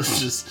 Sorry, I was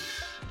just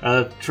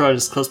trying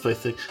this cosplay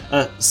thing.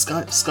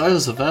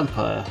 Skylar's a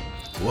vampire.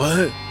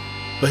 What?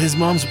 But his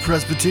mom's a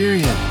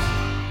Presbyterian.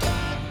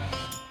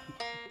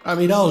 I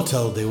mean, all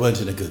told, they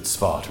weren't in a good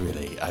spot,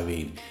 really. I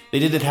mean, they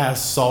didn't have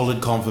solid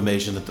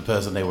confirmation that the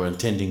person they were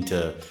intending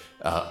to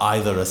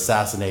either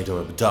assassinate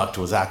or abduct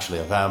was actually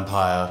a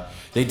vampire.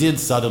 They did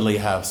suddenly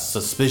have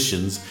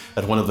suspicions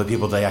that one of the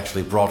people they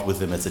actually brought with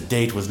them as a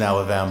date was now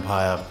a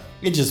vampire.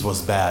 It just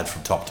was bad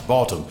from top to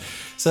bottom.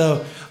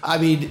 So, I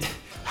mean,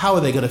 how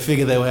are they going to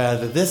figure their way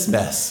out of this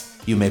mess?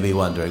 You may be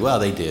wondering. Well,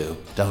 they do.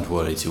 Don't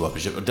worry too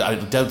much.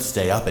 Don't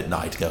stay up at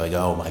night going,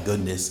 oh my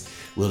goodness,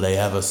 will they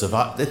ever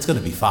survive? It's going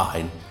to be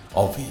fine,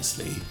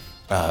 obviously.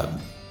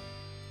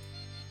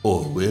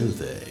 Or will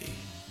they?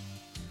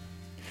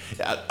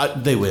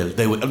 They will.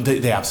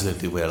 They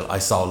absolutely will. I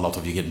saw a lot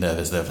of you get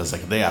nervous there for a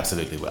second. They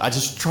absolutely will. I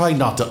just try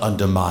not to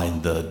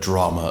undermine the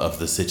drama of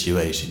the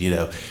situation, you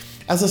know.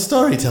 As a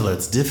storyteller,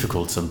 it's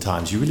difficult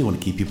sometimes. You really want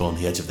to keep people on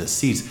the edge of their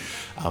seats.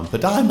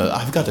 But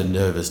I've got a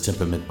nervous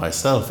temperament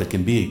myself. It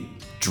can be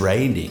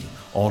draining,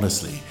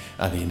 honestly.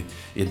 I mean,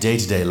 your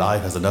day-to-day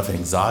life has enough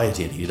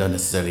anxiety and you don't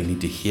necessarily need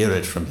to hear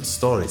it from the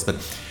stories. But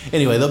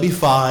anyway, they'll be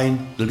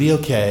fine. They'll be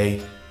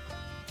okay.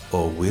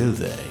 Or will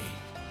they?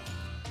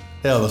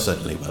 They almost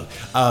certainly will.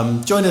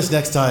 Join us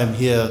next time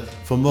here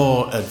for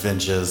more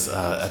adventures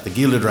at the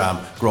Gilded Ram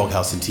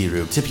Groghouse and Tea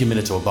Room. Tip your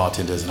Minotaur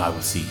bartenders, and I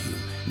will see you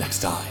next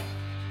time.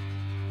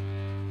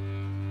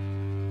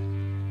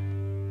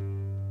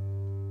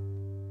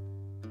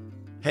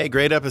 Hey,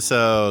 great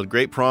episode.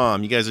 Great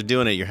prom. You guys are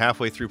doing it. You're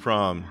halfway through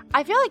prom.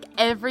 I feel like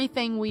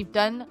everything we've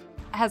done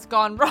has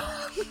gone wrong.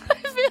 I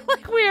feel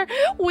like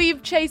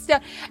we've chased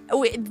down.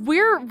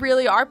 We're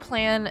really, our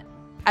plan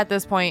at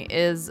this point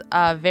is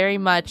very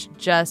much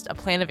just a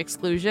plan of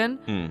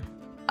exclusion.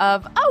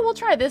 Of, we'll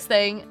try this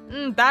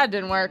thing. That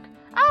didn't work.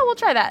 We'll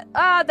try that.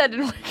 That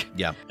didn't work.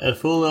 Yeah.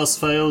 If all else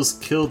fails,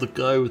 kill the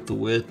guy with the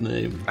weird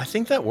name. I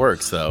think that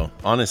works, though.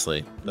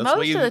 Honestly,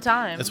 Most of the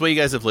time. That's why you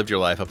guys have lived your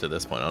life up to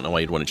this point. I don't know why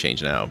you'd want to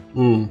change now.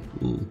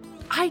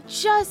 I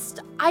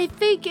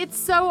think it's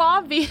so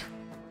obvious.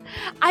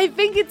 I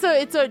think it's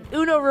a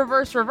Uno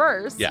reverse.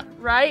 Yeah.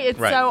 Right? It's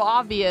Right. so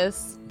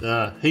obvious.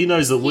 He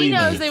knows that we He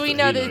know. knows that we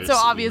know that it's so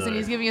obvious, and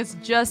he's giving us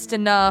just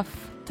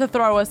enough to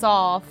throw us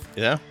off,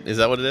 Yeah? Is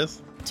that what it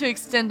is? to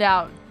extend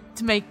out,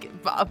 to make.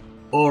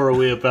 Or are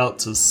we about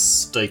to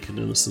stake an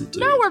innocent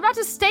dude? No, we're about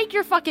to stake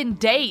your fucking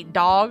date,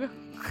 dog.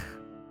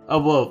 Oh,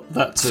 well,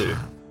 that too.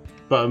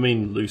 But I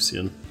mean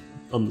Lucian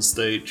on the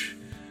stage.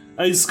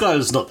 Hey, this guy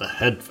is not the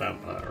head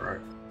vampire,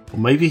 right? Or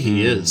maybe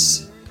he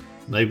is.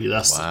 Maybe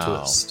that's the Wow.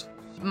 twist.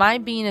 My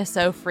bean is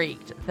so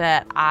freaked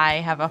that I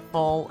have a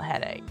full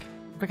headache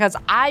because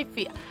I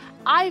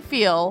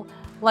feel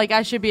like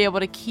I should be able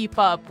to keep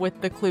up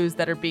with the clues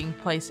that are being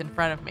placed in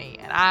front of me,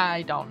 and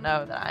I don't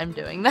know that I'm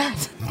doing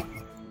that.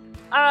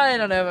 I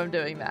don't know if I'm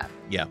doing that.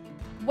 Yeah.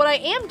 What I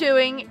am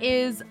doing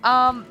is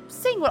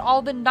seeing what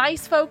all the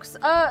nice folks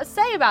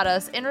say about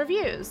us in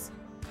reviews.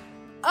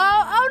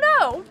 Oh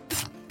no,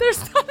 there's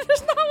not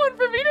one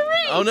for me to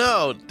read. Oh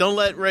no! Don't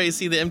let Ray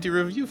see the empty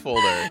review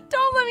folder.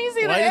 Don't let me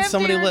see Why the did empty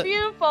somebody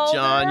review folder.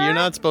 John, you're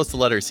not supposed to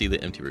let her see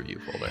the empty review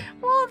folder.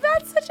 Well,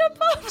 that's such a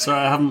bummer. Sorry,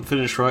 I haven't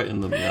finished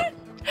writing them yet.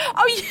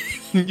 Oh,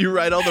 You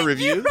write all the you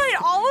reviews? write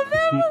all of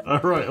them? I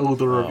write all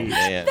the Oh, reviews.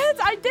 man. That's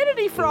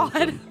identity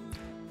fraud.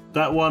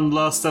 That one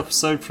last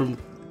episode from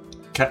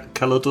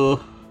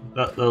Calador,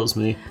 that was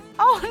me.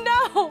 Oh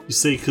no. You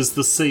see, because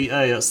the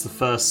CA, that's the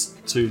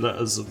first two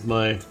letters of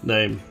my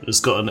name. It's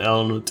got an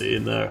L and a D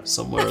in there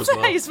somewhere as That's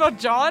how you well. spell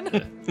John?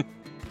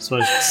 It's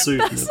my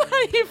pseudonym. That's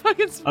how you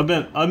fucking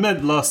spell. I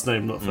meant last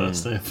name, not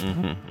first name.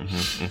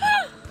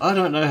 I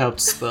don't know how to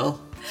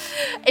spell.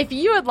 If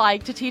you would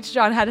like to teach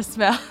John how to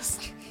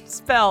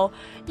spell,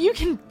 you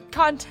can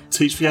contact.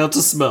 Teach me how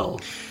to smell.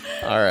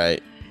 All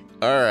right,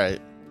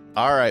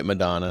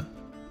 Madonna.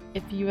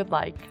 If you would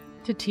like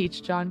to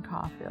teach John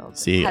Caulfield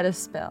See, how to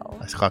spell.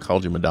 I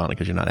called you Madonna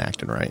because you're not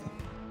acting right.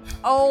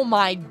 Oh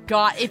my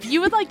god. If you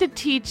would like to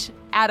teach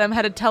Adam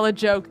how to tell a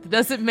joke that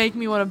doesn't make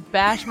me want to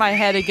bash my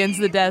head against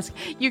the desk,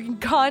 you can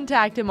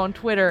contact him on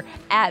Twitter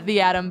at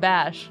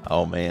 @TheAdamBash.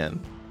 Oh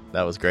man,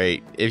 that was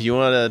great. If you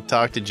want to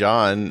talk to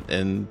John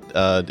and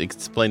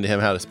explain to him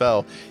how to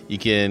spell, you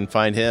can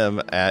find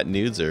him at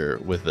Newser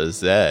with a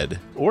Z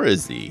or a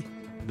Z.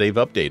 They've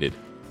updated.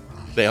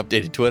 They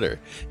updated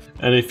Twitter.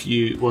 And if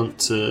you want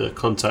to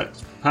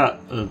contact Pat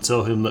and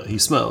tell him that he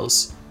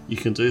smells, you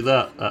can do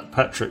that at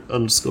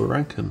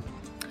Patrick_Rankin.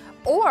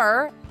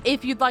 Or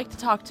if you'd like to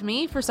talk to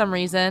me for some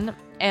reason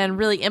and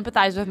really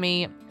empathize with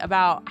me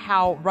about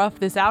how rough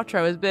this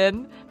outro has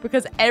been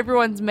because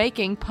everyone's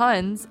making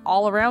puns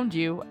all around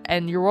you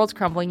and your world's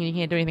crumbling and you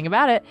can't do anything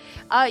about it,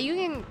 you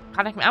can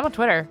contact me. I'm on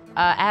Twitter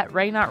at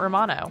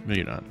RayNotRomano. No,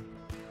 you're not.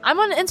 I'm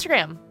on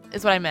Instagram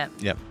is what I meant.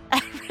 Yep.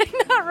 At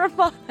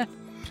RayNotRomano.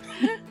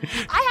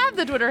 I have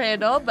the Twitter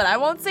handle, but I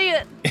won't see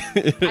it.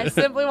 I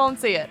simply won't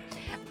see it.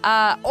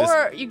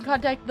 Or you can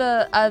contact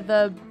the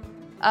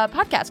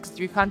podcast, because if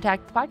you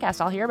contact the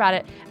podcast, I'll hear about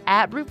it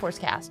at Brute Force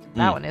Cast.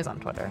 That one is on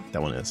Twitter.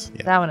 That one is.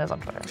 Yeah. That one is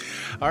on Twitter.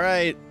 All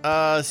right.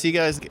 See you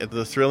guys at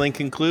the thrilling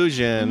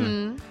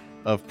conclusion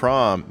of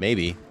prom.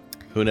 Maybe.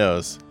 Who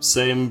knows?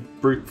 Same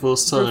brute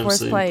force time, Brute Force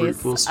same plays. brute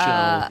force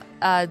channel.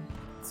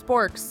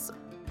 Sporks.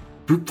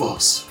 Brute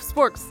force.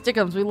 Sporks.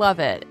 Stickums. We love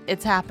it.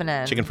 It's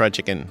happening. Chicken fried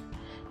chicken.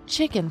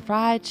 Chicken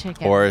fried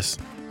chicken. Horse.